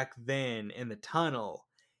knew back then in the tunnel,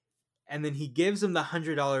 and then he gives him the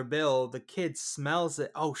 $100 bill, the kid smells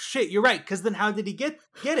it. Oh shit, you're right. Because then how did he get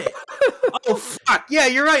it? Oh fuck, yeah,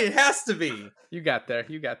 you're right. It has to be. You got there.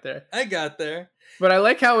 I got there. But I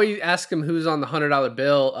like how he asks him who's on the $100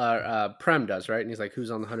 bill. Prem does, right? And he's like,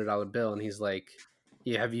 who's on the $100 bill? And he's like,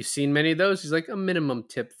 yeah, have you seen many of those? He's like, a minimum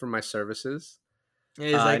tip for my services. And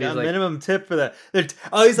he's like, and he's a like, minimum tip for that.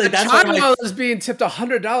 Oh, he's like, the that's why my child is being tipped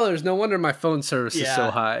 $100. No wonder my phone service is so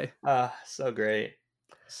Yeah. high. so great.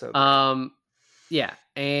 So great. Yeah,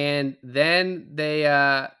 and then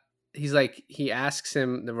he's like, he asks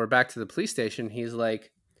him, then we're back to the police station. He's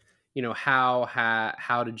like,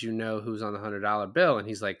 how did you know who's on the $100 bill? And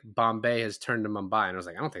he's like, Bombay has turned to Mumbai. And I was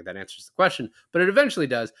like, I don't think that answers the question, but it eventually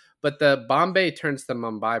does. But the Bombay turns to the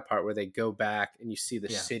Mumbai part where they go back and you see the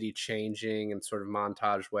city changing in sort of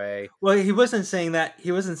montage way. Well, he wasn't saying that.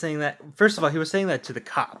 First of all, he was saying that to the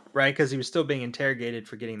cop, right? Because he was still being interrogated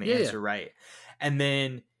for getting the answer right. And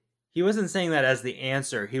then he wasn't saying that as the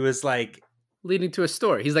answer. He was like leading to a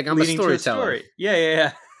story. He's like, I'm a storyteller.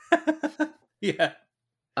 Yeah. Yeah.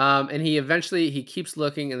 And he keeps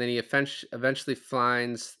looking, and then he eventually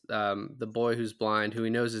finds the boy who's blind, who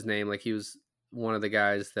he knows his name. Like, he was one of the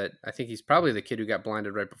guys that, I think he's probably the kid who got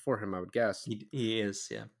blinded right before him, I would guess. He is,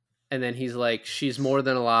 yeah. And then he's like, she's more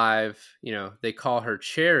than alive. They call her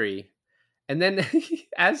Cherry. And then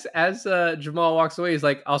as Jamal walks away, he's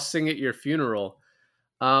like, I'll sing at your funeral.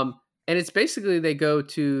 And it's basically, they go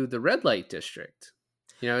to the red light district.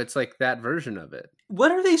 It's like that version of it.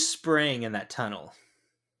 What are they spraying in that tunnel?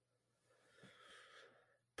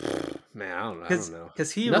 Man, I don't know.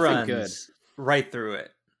 Because he Nothing runs good. right through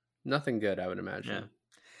it. Nothing good, I would imagine.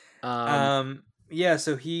 Yeah.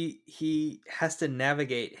 So he has to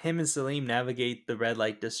navigate. Him and Salim navigate the red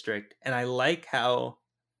light district, and I like how,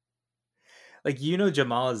 like,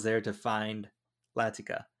 Jamal is there to find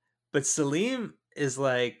Latika, but Salim is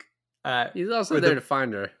like, he's also there to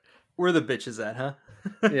find her. Where the bitches at, huh?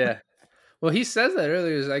 Yeah. Well, he says that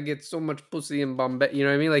earlier. Is I get so much pussy in Bombay. You know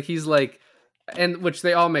what I mean? Like, he's like. And which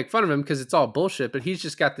they all make fun of him because it's all bullshit, but he's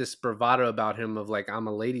just got this bravado about him of like, I'm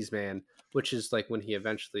a ladies' man, which is like when he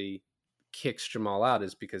eventually kicks Jamal out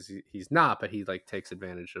is because he's not, but he like takes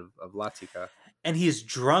advantage of Latika. And he's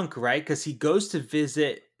drunk, right? Because he goes to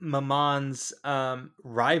visit Maman's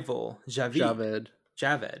rival, Javed.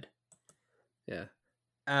 Javed. Yeah.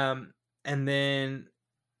 Um, and then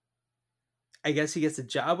I guess he gets a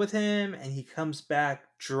job with him, and he comes back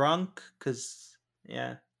drunk because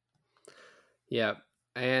Yeah.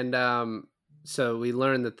 And so we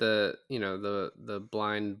learn that the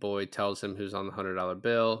blind boy tells him who's on the $100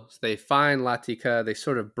 bill. So they find Latika, they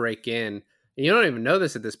sort of break in. And you don't even know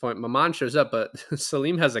this at this point. Maman shows up, but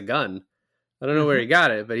Salim has a gun. I don't know where he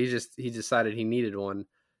got it, but he decided he needed one.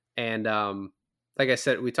 And like I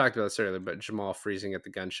said, we talked about this earlier, but Jamal freezing at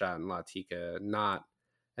the gunshot and Latika not.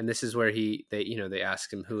 And this is where they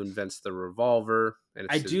ask him who invents the revolver, and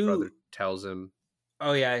it's his brother tells him.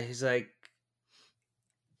 Oh yeah, he's like,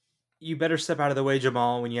 you better step out of the way,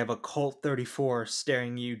 Jamal, when you have a Colt 34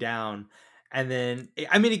 staring you down. And then,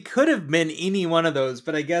 I mean, it could have been any one of those,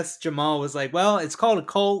 but I guess Jamal was like, well, it's called a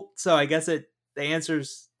Colt, so I guess the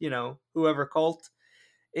answer's, whoever Colt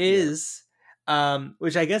is,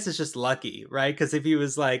 which I guess is just lucky, right? Because if he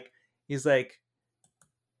was like, he's like,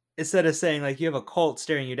 instead of saying like you have a Colt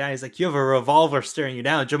staring you down, he's like, you have a revolver staring you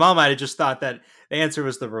down. Jamal might have just thought that the answer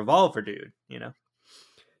was the revolver dude,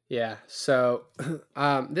 Yeah. So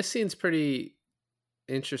this scene's pretty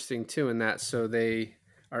interesting too in that. So they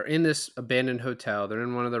are in this abandoned hotel. They're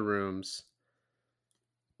in one of the rooms.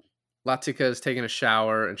 Latika is taking a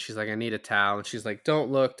shower and she's like, I need a towel. And she's like,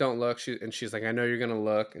 don't look. And she's like, I know you're going to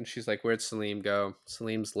look. And she's like, where'd Salim go?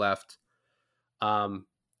 Salim's left.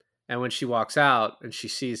 And when she walks out and she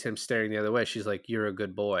sees him staring the other way, she's like, you're a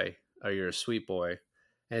good boy, or you're a sweet boy.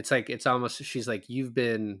 And it's like, it's almost, she's like, you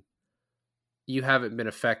haven't been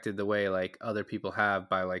affected the way like other people have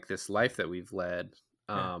by like this life that we've led.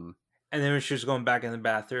 Yeah. And then when she was going back in the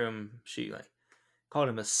bathroom, she like called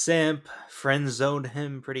him a simp, friend zoned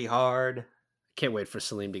him pretty hard. Can't wait for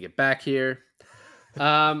Salim to get back here.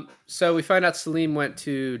 So we find out Salim went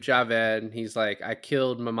to Javed and he's like, I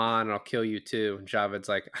killed Maman and I'll kill you too. And Javed's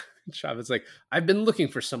like, I've been looking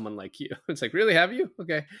for someone like you. It's like, really, have you?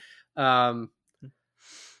 Okay. And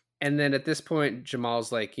then at this point,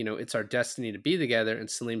 Jamal's like, it's our destiny to be together. And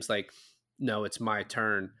Salim's like, no, it's my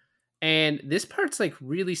turn. And this part's like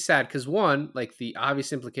really sad because one, like the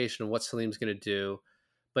obvious implication of what Salim's going to do,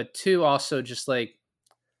 but two, also just like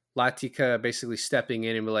Latika basically stepping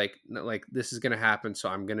in and be like, no, like this is going to happen. So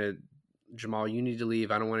Jamal, you need to leave.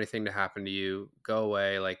 I don't want anything to happen to you. Go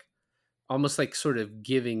away. Like almost like sort of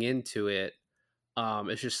giving into it.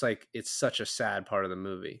 It's just like, it's such a sad part of the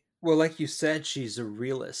movie. Well, like you said, she's a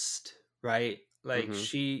realist, right? Like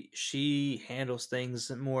she handles things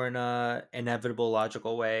more in a inevitable,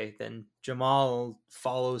 logical way than Jamal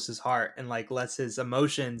follows his heart and like lets his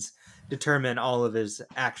emotions determine all of his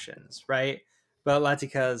actions, right? But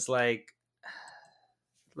Latika's like,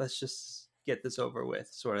 let's just get this over with,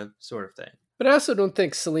 sort of thing. But I also don't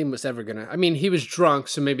think Salim was ever gonna. I mean, he was drunk,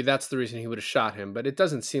 so maybe that's the reason he would have shot him. But it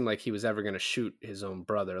doesn't seem like he was ever gonna shoot his own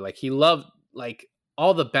brother. Like he loved, like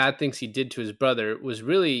all the bad things he did to his brother was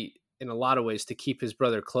really, in a lot of ways, to keep his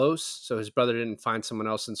brother close, so his brother didn't find someone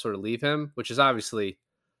else and sort of leave him, which is obviously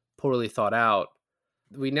poorly thought out.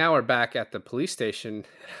 We now are back at the police station.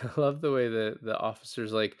 I love the way the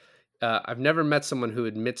officer's like, I've never met someone who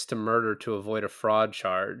admits to murder to avoid a fraud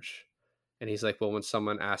charge. And he's like, well, when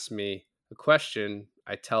someone asks me a question,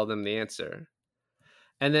 I tell them the answer.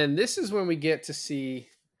 And then this is when we get to see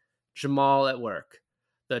Jamal at work.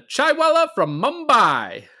 The Chaiwala from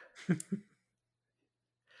Mumbai.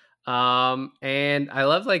 And I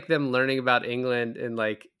love like them learning about England, and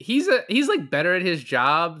like he's like better at his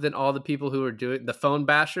job than all the people who are doing the phone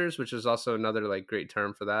bashers, which is also another like great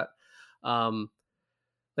term for that.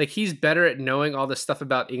 Like he's better at knowing all the stuff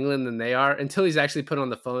about England than they are, until he's actually put on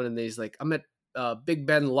the phone and he's like, I'm at Big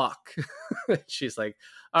Ben Lock. She's like,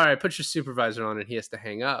 all right, put your supervisor on, and he has to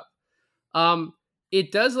hang up.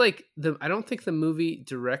 It does like I don't think the movie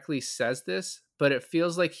directly says this, but it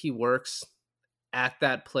feels like he works at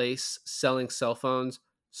that place selling cell phones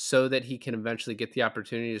so that he can eventually get the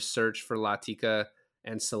opportunity to search for Latika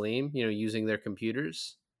and Salim, using their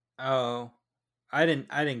computers. Oh, I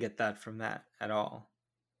didn't get that from that at all.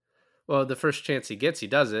 Well, the first chance he gets, he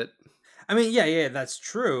does it. I mean, yeah, that's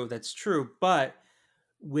true. But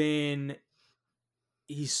when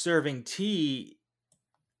he's serving tea,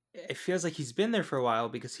 it feels like he's been there for a while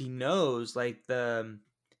because he knows like the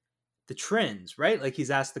trends, right? Like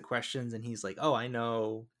he's asked the questions and he's like, oh, I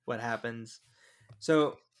know what happens.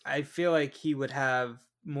 So I feel like he would have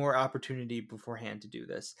more opportunity beforehand to do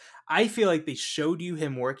this. I feel like they showed you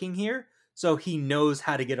him working here, so he knows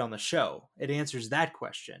how to get on the show. It answers that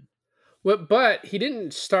question. But he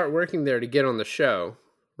didn't start working there to get on the show,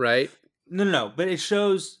 right? No, but it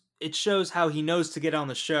shows how he knows to get on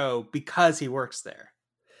the show because he works there.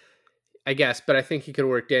 I guess, but I think he could have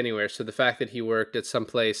worked anywhere. So the fact that he worked at some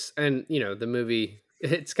place, and the movie,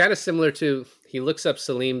 it's kind of similar to he looks up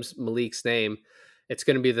Salim's Malik's name. It's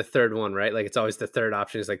going to be the third one, right? Like it's always the third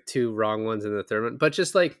option. It's like two wrong ones in the third one. But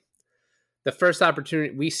just like the first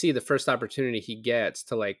opportunity, we see the first opportunity he gets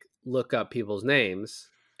to like look up people's names,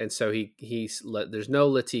 and so there's no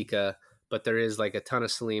Latika, but there is like a ton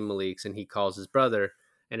of Salim Maliks, and he calls his brother,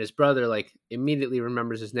 and his brother like immediately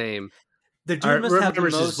remembers his name The or dude must have the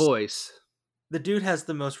remembers his most. voice. The dude has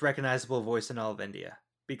the most recognizable voice in all of India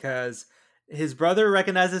because his brother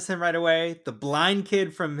recognizes him right away. The blind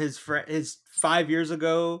kid from his 5 years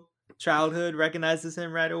ago childhood recognizes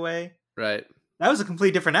him right away. Right. That was a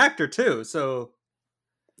completely different actor too. So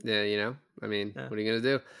Yeah, I mean, yeah. what are you going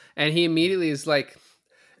to do? And he immediately is like,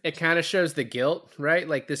 it kind of shows the guilt, right?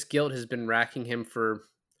 Like this guilt has been racking him for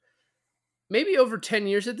maybe over 10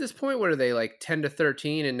 years at this point. What are they, like 10 to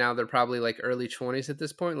 13? And now they're probably like early 20s at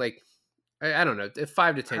this point. Like, I don't know,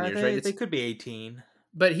 5 to 10 Are years, they? right? They could be 18.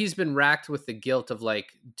 But he's been racked with the guilt of like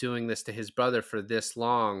doing this to his brother for this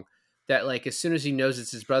long that like as soon as he knows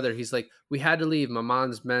it's his brother, he's like, we had to leave.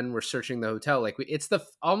 Maman's men were searching the hotel. Like it's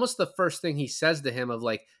almost the first thing he says to him of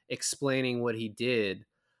like explaining what he did.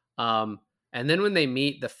 And then when they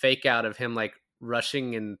meet, the fake out of him like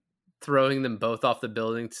rushing and throwing them both off the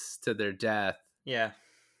buildings to their death. Yeah.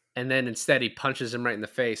 And then instead he punches him right in the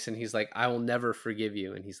face and he's like, I will never forgive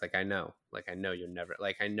you. And he's like, I know you're never,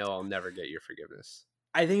 like, I know I'll never get your forgiveness.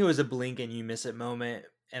 I think it was a blink and you miss it moment,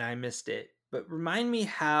 and I missed it. But remind me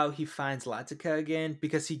how he finds Latika again,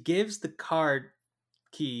 because he gives the card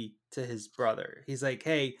key to his brother. He's like,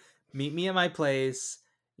 "Hey, meet me at my place.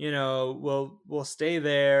 We'll stay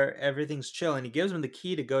there. Everything's chill." And he gives him the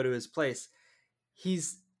key to go to his place.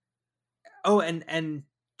 He's and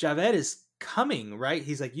Javed is coming, right?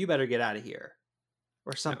 He's like, "You better get out of here,"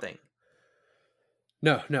 or something.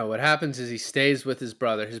 No. What happens is he stays with his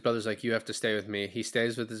brother. His brother's like, you have to stay with me. He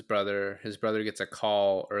stays with his brother. His brother gets a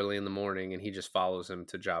call early in the morning and he just follows him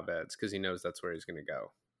to Javed's because he knows that's where he's going to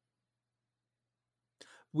go.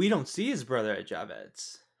 We don't see his brother at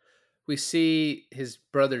Javed's. We see his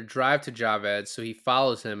brother drive to Javed's, so he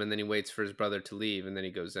follows him and then he waits for his brother to leave and then he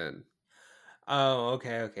goes in. Oh,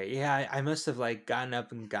 okay. Yeah, I must have like gotten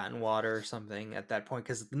up and gotten water or something at that point,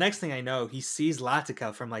 because the next thing I know, he sees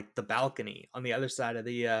Latika from like the balcony on the other side of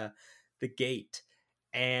the gate,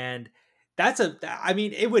 and I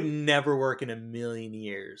mean, it would never work in a million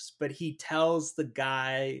years. But he tells the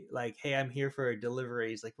guy like, "Hey, I'm here for a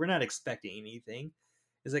delivery." He's like, "We're not expecting anything."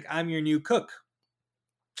 He's like, "I'm your new cook."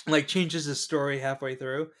 Like changes his story halfway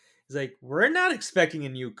through. He's like, "We're not expecting a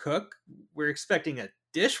new cook. We're expecting a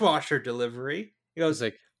dishwasher delivery." He goes, He's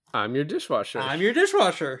like, I'm your dishwasher. "I'm your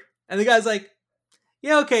dishwasher." And the guy's like,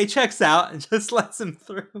 "Yeah, okay," checks out and just lets him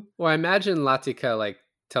through. Well, I imagine Latika like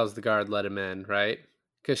tells the guard let him in, right?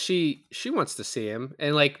 Because she wants to see him,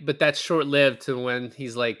 and like, but that's short lived to when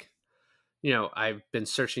he's like, I've been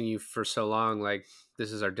searching you for so long, like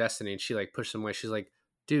this is our destiny, and she like pushes him away. She's like,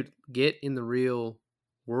 dude, get in the real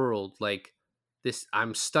world, like this.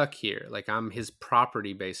 I'm stuck here, like I'm his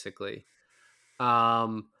property, basically.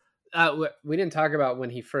 Um, we didn't talk about when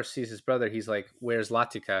he first sees his brother. He's like, "Where's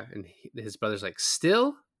Latika?" And his brother's like,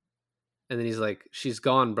 "Still." And then he's like, "She's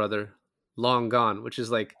gone, brother, long gone." Which is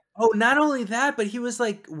like, Oh, not only that, but he was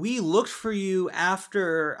like, "We looked for you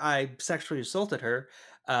after I sexually assaulted her,"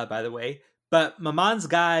 by the way. But Maman's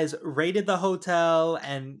guys raided the hotel,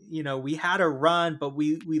 and we had a run, but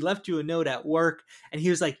we left you a note at work. And he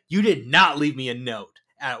was like, "You did not leave me a note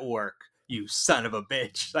at work, you son of a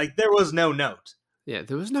bitch!" Like there was no note. yeah,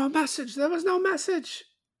 there was no message. There was no message.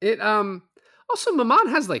 It also Maman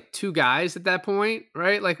has like two guys at that point,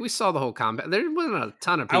 right? Like we saw the whole combat. There wasn't a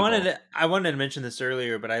ton of people. I wanted to mention this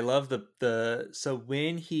earlier, but I love the so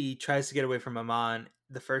when he tries to get away from Maman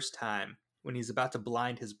the first time, when he's about to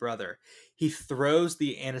blind his brother, he throws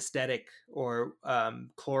the anesthetic or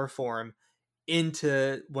chloroform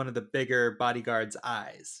into one of the bigger bodyguard's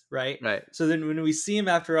eyes, right? Right. So then when we see him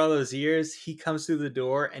after all those years, he comes through the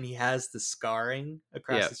door and he has the scarring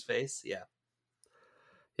across his face. Yeah.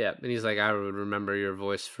 Yeah, and he's like, I would remember your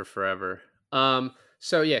voice for forever.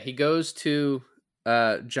 So yeah, he goes to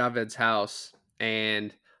Javed's house,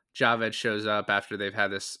 and Javed shows up after they've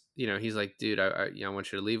had this. He's like, dude, I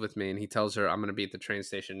want you to leave with me, and he tells her, I'm going to be at the train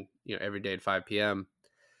station, every day at 5 p.m.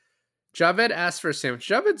 Javed asks for a sandwich.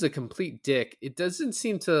 Javed's a complete dick. It doesn't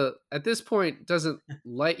seem to, at this point, doesn't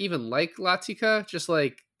like Latika. Just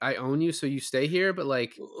like, I own you, so you stay here. But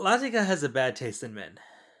like, Latika has a bad taste in men.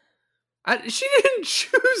 She didn't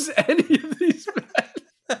choose any of these men.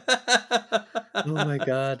 Oh my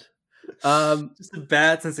god. Just a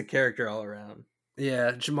bad sense of character all around.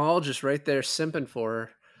 Yeah, Jamal just right there simping for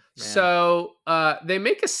her. Man. So they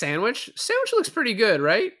make a sandwich. Sandwich looks pretty good,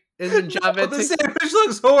 right? And then No, Javed the takes. sandwich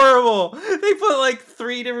looks horrible. They put like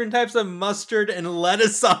 3 different types of mustard and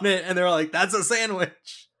lettuce on it, and they're like, "That's a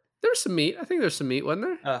sandwich." There's some meat. I think there's some meat,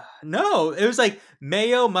 wasn't there? No, it was like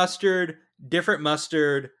mayo, mustard, different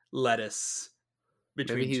mustard, lettuce. Maybe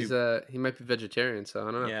Between he's two. he might be vegetarian, so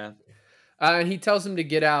I don't know. Yeah. And he tells him to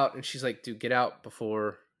get out, and she's like, "Dude, get out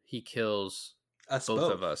before he kills Us both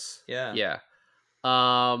both. of us." Yeah. Yeah.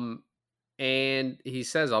 And he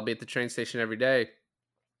says, "I'll be at the train station every day."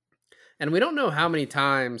 And we don't know how many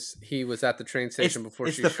times he was at the train station before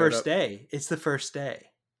it's she the showed first up. day. It's the first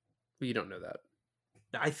day. But you don't know that.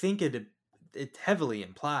 I think it heavily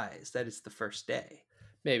implies that it's the first day.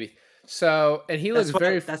 Maybe. So, and he looks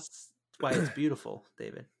That's why it's beautiful,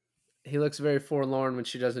 David. He looks very forlorn when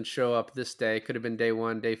she doesn't show up this day. Could have been day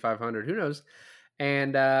 1, day 500. Who knows?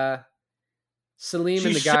 And Salim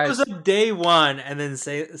and the guys shows up day 1, and then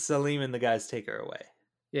Salim and the guys take her away.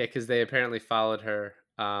 Yeah, because they apparently followed her.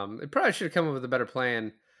 They probably should have come up with a better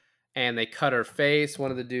plan. And they cut her face.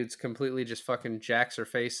 One of the dudes completely just fucking jacks her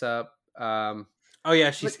face up. Oh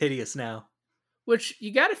yeah, she's hideous now. Which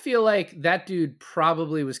you got to feel like that dude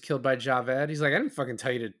probably was killed by Javed. He's like, I didn't fucking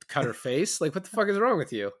tell you to cut her face. Like, what the fuck is wrong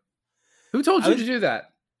with you? Who told you to do that?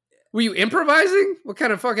 Were you improvising? What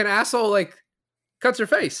kind of fucking asshole like cuts her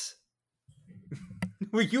face?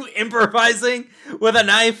 Were you improvising with a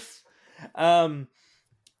knife?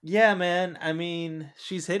 Yeah, man. I mean,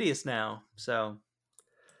 she's hideous now. So,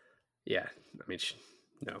 yeah. I mean,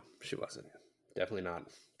 no, she wasn't. Definitely not.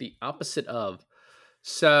 The opposite of.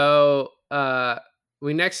 So,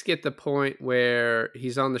 we next get the point where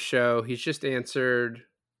he's on the show. He's just answered.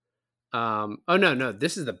 Oh no!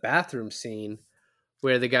 This is the bathroom scene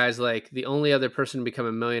where the guy's like, the only other person to become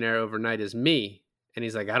a millionaire overnight is me, and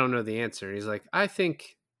he's like, I don't know the answer. And he's like, I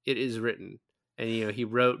think it is written, and he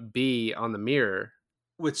wrote B on the mirror.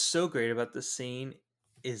 What's so great about this scene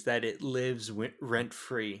is that it lives rent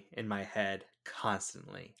free in my head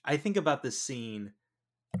constantly. I think about this scene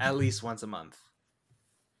at least once a month.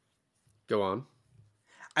 Go on.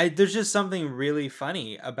 There's just something really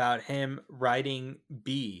funny about him writing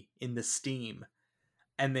B in the steam,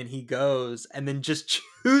 and then he goes and then just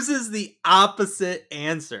chooses the opposite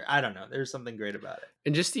answer. I don't know. There's something great about it.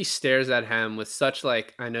 And just he stares at him with such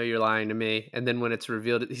like, I know you're lying to me. And then when it's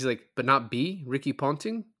revealed, he's like, but not B, Ricky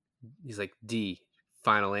Ponting? He's like, D,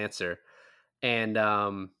 final answer. And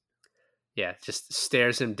yeah, just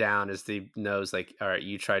stares him down as he knows like, all right,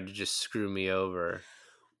 you tried to just screw me over.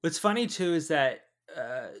 What's funny too is that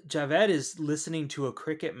Javed is listening to a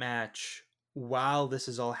cricket match while this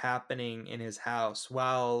is all happening in his house,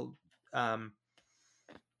 while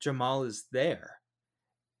Jamal is there.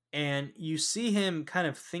 And you see him kind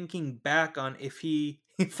of thinking back on if he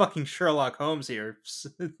fucking Sherlock Holmes here,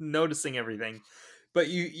 noticing everything. But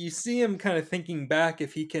you see him kind of thinking back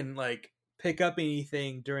if he can like pick up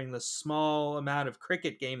anything during the small amount of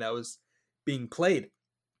cricket game that was being played.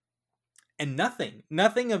 And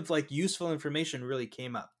nothing of like useful information really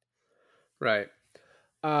came up. Right.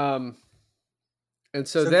 And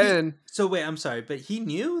so then... wait, I'm sorry, but he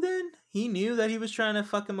knew then? He knew that he was trying to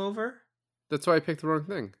fuck him over? That's why I picked the wrong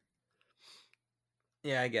thing.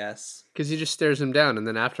 Yeah, I guess. Because he just stares him down, and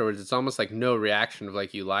then afterwards it's almost like no reaction of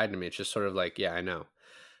like, you lied to me. It's just sort of like, yeah, I know.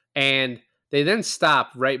 And they then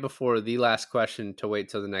stop right before the last question to wait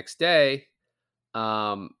till the next day.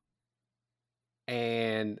 And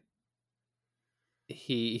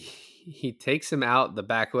he takes him out the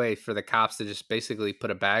back way for the cops to just basically put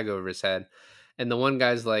a bag over his head. And the one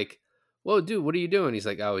guy's like, whoa, dude, what are you doing? He's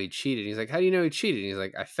like, oh, he cheated. He's like, how do you know he cheated? And he's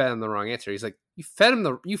like, I fed him the wrong answer. He's like, you fed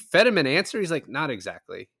him an answer? He's like, not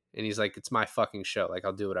exactly. And he's like, it's my fucking show. Like,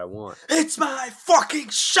 I'll do what I want. It's my fucking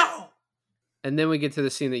show. And then we get to the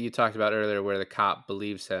scene that you talked about earlier where the cop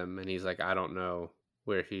believes him. And he's like, I don't know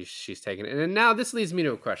where she's taking it. And then now this leads me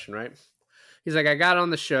to a question, right? He's like, I got on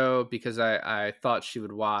the show because I thought she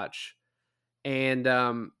would watch.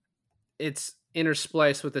 And it's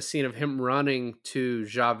interspliced with a scene of him running to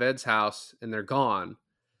Javed's house and they're gone.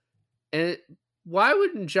 And why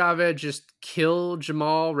wouldn't Javed just kill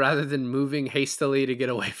Jamal rather than moving hastily to get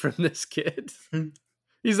away from this kid?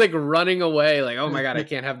 He's like running away like, oh my God, I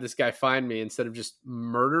can't have this guy find me, instead of just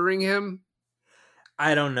murdering him.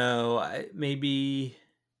 I don't know. Maybe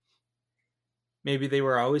they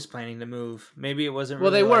were always planning to move. Maybe it wasn't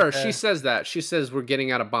Well, really they were. like She says that. She says we're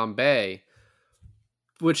getting out of Bombay,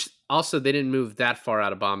 which also they didn't move that far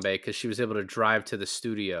out of Bombay because she was able to drive to the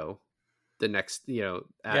studio. the next, at the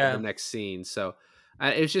Yeah. next scene. So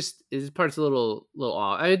it's part's a little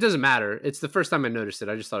off. I mean, it doesn't matter. It's the first time I noticed it.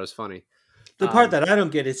 I just thought it was funny. The part Um, that I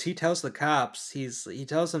don't get is he tells the cops, he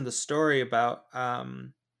tells them the story about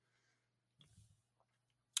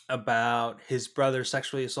his brother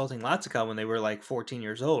sexually assaulting Latika when they were like 14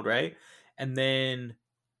 years old, right? And then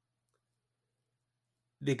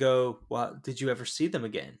they go, "Well, did you ever see them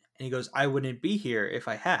again?" And he goes, "I wouldn't be here if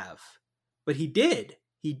I have." But he did.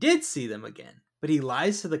 He did see them again. But he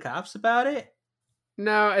lies to the cops about it?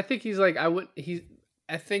 no, I think he's like,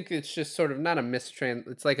 I think it's just sort of not a mistrans.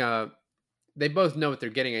 It's like they both know what they're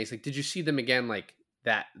getting at. He's like, did you see them again like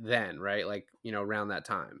that then, right? Like, around that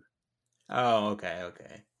time. Oh, okay,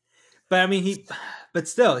 okay. But I mean, but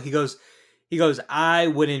still, he goes, "I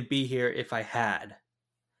wouldn't be here if I had."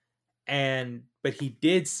 But he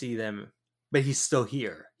did see them, but he's still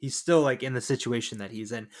here. He's still like in the situation that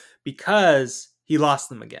he's in because he lost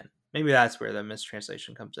them again. Maybe that's where the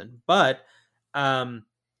mistranslation comes in. But um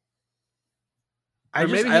Or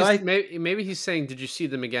maybe I he's like maybe he's saying, did you see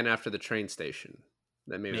them again after the train station?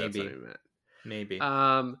 That maybe that's what he meant. maybe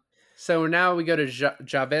So now we go to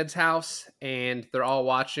Javed's house, and they're all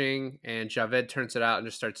watching, and Javed turns it out and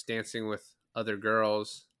just starts dancing with other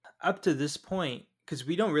girls. up to this point, because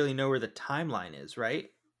we don't really know where the timeline is, right?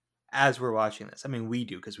 As we're watching this, I mean, we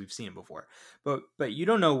do because we've seen it before, but you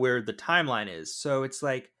don't know where the timeline is. So it's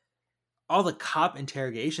like all the cop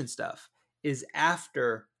interrogation stuff is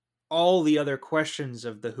after all the other questions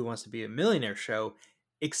of the Who Wants to Be a Millionaire show,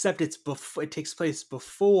 except it takes place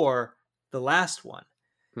before the last one.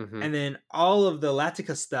 Mm-hmm. And then all of the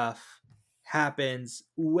Latika stuff happens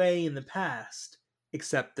way in the past,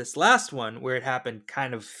 except this last one where it happened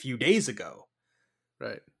kind of a few days ago.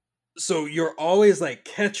 Right. So you're always like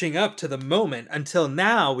catching up to the moment until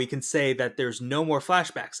now we can say that there's no more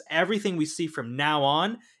flashbacks. Everything we see from now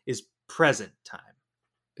on is present time.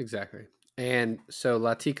 Exactly. And so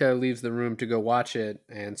Latika leaves the room to go watch it,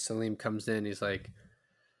 and Salim comes in. He's like,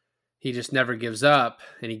 he just never gives up,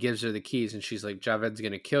 and he gives her the keys, and she's like, Javed's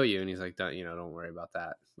gonna kill you, and he's like, don't worry about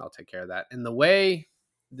that. I'll take care of that. And the way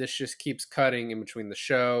this just keeps cutting in between the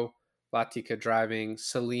show, Latika driving,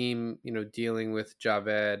 Salim, dealing with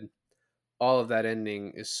Javed, all of that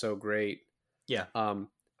ending is so great. Yeah.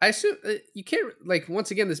 I assume you can't, like, once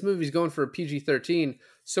again, this movie's going for a PG-13.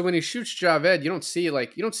 So when he shoots Javed, you don't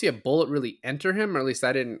see a bullet really enter him, or at least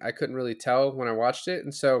I couldn't really tell when I watched it.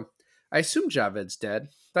 And so I assume Javed's dead.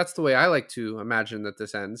 That's the way I like to imagine that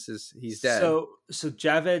this ends, is he's dead. So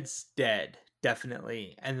Javed's dead,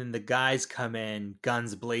 definitely. And then the guys come in,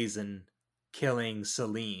 guns blazing, killing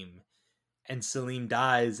Salim. And Salim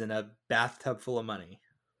dies in a bathtub full of money.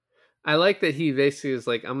 I like that he basically is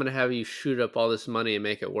like, I'm going to have you shoot up all this money and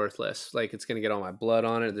make it worthless. Like, it's going to get all my blood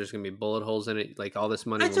on it. There's going to be bullet holes in it. Like, all this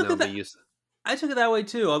money will now be used. I took it that way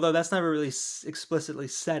too, although that's never really explicitly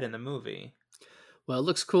said in the movie. Well, it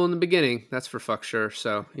looks cool in the beginning. That's for fuck sure.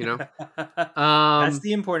 So, That's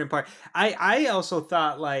the important part. I also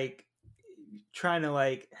thought, like, trying to,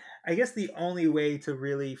 like, I guess the only way to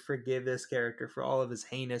really forgive this character for all of his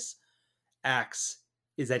heinous acts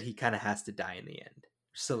is that he kind of has to die in the end.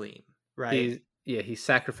 Salim, right? He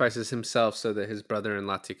sacrifices himself so that his brother and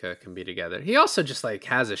Latika can be together. He also just, like,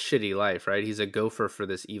 has a shitty life, right? He's a gopher for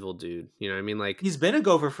this evil dude. You know what I mean? Like, He's been a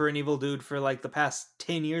gopher for an evil dude for like the past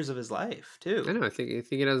 10 years of his life, too. I know. I think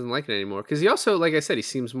he doesn't like it anymore because he also, like I said, he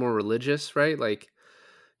seems more religious, right? Like,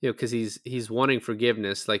 because he's wanting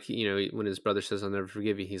forgiveness. Like, when his brother says, "I'll never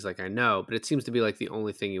forgive you," he's like, "I know," but it seems to be like the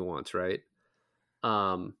only thing he wants, right?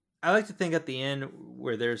 I like to think at the end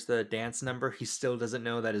where there's the dance number, he still doesn't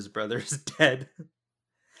know that his brother is dead.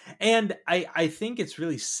 And I think it's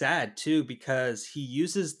really sad too, because he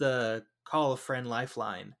uses the call a friend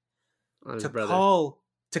lifeline On his to brother.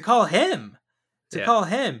 call him. Yeah. Call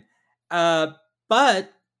him.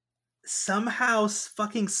 But somehow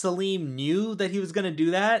fucking Salim knew that he was gonna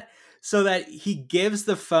do that, so that he gives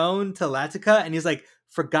the phone to Latika and he's like,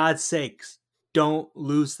 "For God's sakes, don't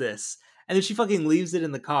lose this." And then she fucking leaves it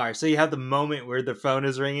in the car. So you have the moment where the phone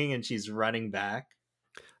is ringing and she's running back.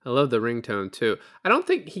 I love the ringtone too. I don't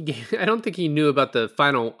think he knew about the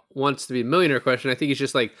final wants to be a millionaire question. I think he's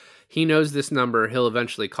just like, he knows this number, he'll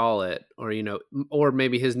eventually call it, or or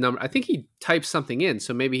maybe his number. I think he typed something in,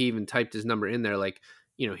 so maybe he even typed his number in there, like,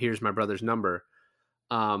 here's my brother's number.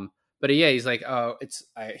 But yeah, he's like, oh,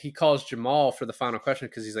 he calls Jamal for the final question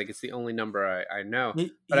because he's like, it's the only number I know.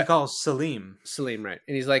 He But calls Salim. Salim, right?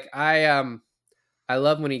 And he's like, I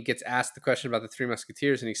love when he gets asked the question about the Three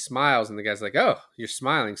Musketeers and he smiles and the guy's like, "Oh, you're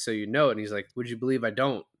smiling, so you know it." And he's like, "Would you believe I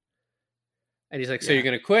don't?" And he's like, "So you're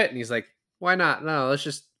going to quit?" And he's like, "Why not? No, let's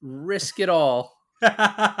just risk it all."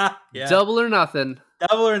 Yeah. Double or nothing.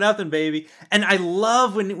 Double or nothing, baby. And I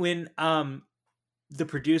love when the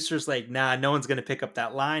producer's like, nah, no one's gonna pick up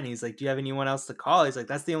that line. He's like, do you have anyone else to call? He's like,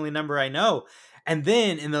 that's the only number I know. And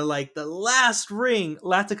then in the last ring,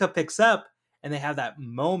 Latika picks up and they have that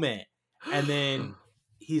moment. And then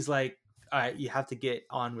he's like, all right, you have to get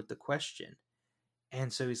on with the question.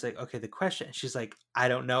 And so he's like, okay, the question. And she's like, I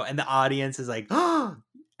don't know. And the audience is like,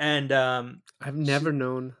 and I've never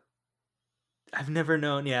known. I've never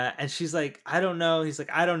known, yeah. And she's like, I don't know. He's like,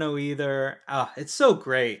 I don't know either. Oh, it's so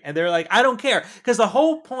great. And they're like, I don't care. Because the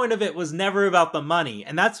whole point of it was never about the money.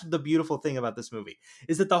 And that's the beautiful thing about this movie,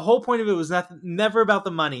 is that the whole point of it was never about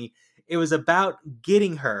the money. It was about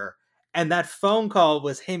getting her. And that phone call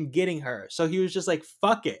was him getting her. So he was just like,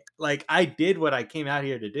 fuck it. Like, I did what I came out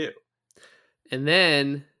here to do. And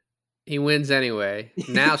then he wins anyway.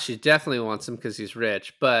 Now she definitely wants him because he's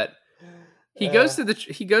rich. But he goes to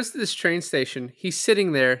this train station. He's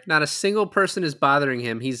sitting there. Not a single person is bothering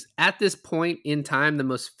him. He's at this point in time the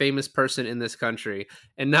most famous person in this country,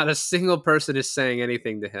 and not a single person is saying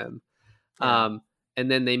anything to him. Yeah. And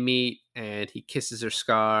then they meet, and he kisses her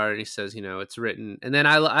scar, and he says, "You know, it's written." And then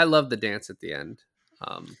I love the dance at the end.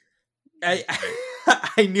 I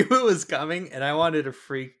I knew it was coming, and I wanted to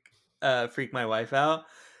freak my wife out.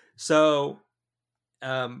 So,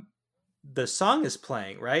 the song is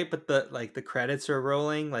playing, right? But the credits are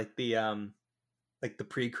rolling, like the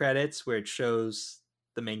pre-credits where it shows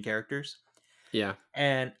the main characters. Yeah.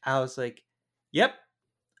 And I was like, "Yep,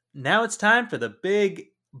 now it's time for the big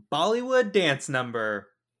Bollywood dance number."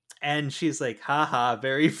 And she's like, haha,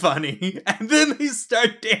 very funny. And then they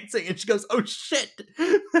start dancing, and she goes, oh shit.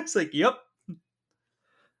 It's like, yep.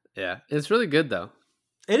 Yeah. It's really good though.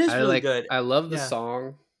 It is really good. I love the Yeah.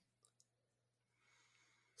 song.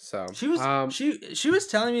 So She was she was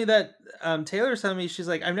telling me that Taylor was telling me, she's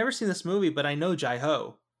like, I've never seen this movie, but I know Jai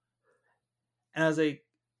Ho. And I was like,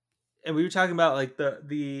 and we were talking about like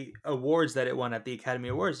the awards that it won at the Academy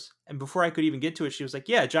Awards. And before I could even get to it, she was like,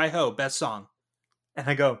 yeah, Jai Ho, best song. And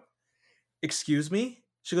I go, excuse me?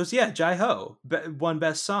 She goes, yeah, Jai Ho won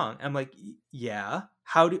best song. I'm like, yeah.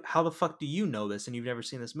 How the fuck do you know this and you've never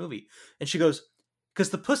seen this movie? And she goes, because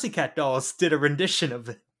the Pussycat Dolls did a rendition of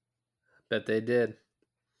it. Bet they did.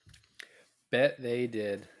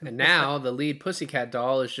 And now the lead Pussycat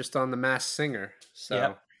Doll is just on The Masked Singer. So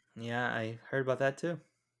Yep. Yeah, I heard about that too.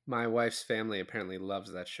 my wife's family apparently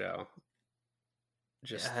loves that show.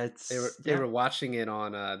 Just Yeah, they were watching it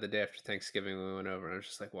on the day after Thanksgiving when we went over, and I was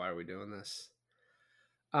just like, why are we doing this?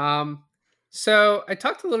 So I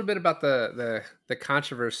talked a little bit about the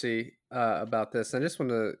controversy about this. I just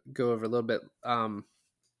want to go over a little bit,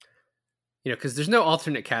 because there's no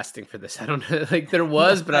alternate casting for this. I don't know, like there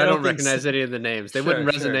was, but I don't recognize any of the names. They wouldn't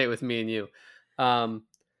resonate with me and you.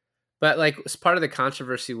 But like part of the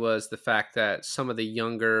controversy was the fact that some of the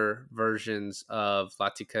younger versions of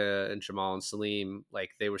Latika and Jamal and Salim, like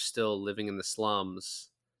they were still living in the slums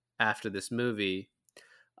after this movie.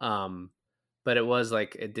 But it was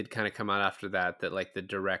like, it did kind of come out after that like the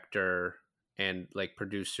director and like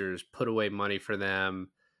producers put away money for them.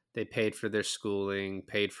 They paid for their schooling,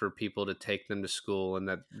 paid for people to take them to school, and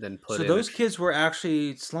then put so in those kids were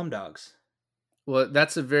actually slumdogs. Well,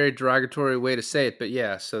 that's a very derogatory way to say it, but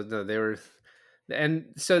yeah. So no, they were, and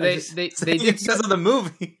so they did because of the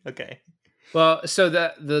movie. Okay. Well, so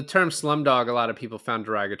the term slumdog, a lot of people found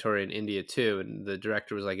derogatory in India too, and the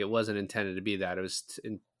director was like, it wasn't intended to be that. It was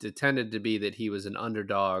intended to be that he was an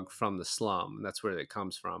underdog from the slum. And that's where it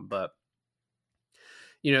comes from. But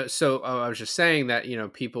so I was just saying that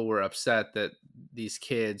people were upset that these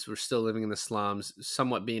kids were still living in the slums,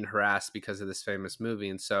 somewhat being harassed because of this famous movie,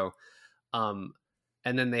 and so.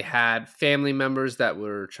 And then they had family members that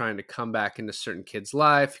were trying to come back into certain kids'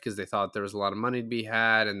 life because they thought there was a lot of money to be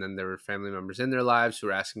had. And then there were family members in their lives who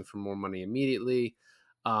were asking for more money immediately.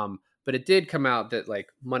 But it did come out that like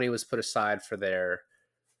money was put aside for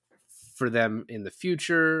them in the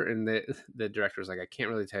future. And the director was like, I can't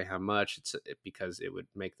really tell you how much because it would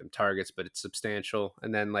make them targets, but it's substantial.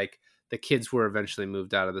 And then like the kids were eventually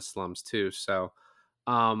moved out of the slums too. So,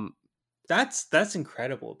 that's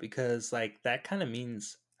incredible because like that kind of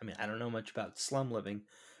means, I mean, I don't know much about slum living,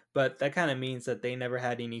 but that kind of means that they never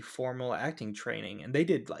had any formal acting training and they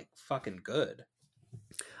did like fucking good.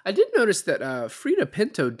 I did notice that Frida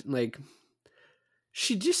Pinto, like,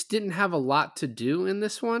 she just didn't have a lot to do in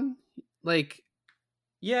this one. Like,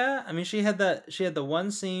 yeah, I mean, she had the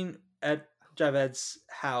one scene at Javed's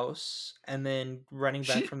house and then running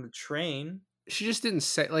back from the train. She just didn't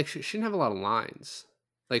say, like, she didn't have a lot of lines.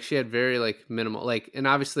 Like, she had very, like, minimal, like, and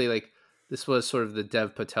obviously, like, This was sort of the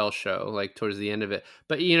Dev Patel show, like towards the end of it.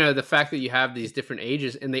 But you know, the fact that you have these different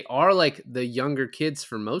ages and they are like the younger kids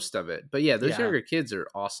for most of it. But yeah, those Yeah. younger kids are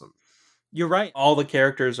awesome. You're right. All the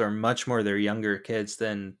characters are much more their younger kids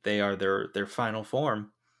than they are their final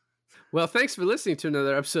form. Well, thanks for listening to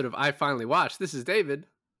another episode of I Finally Watched. This is David.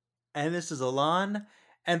 And this is Alon.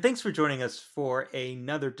 And thanks for joining us for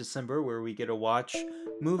another December where we get to watch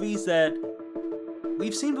movies that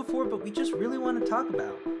we've seen before, but we just really want to talk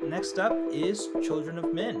about. Next up is Children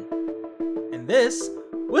of Men. And this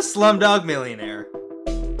was Slumdog Millionaire.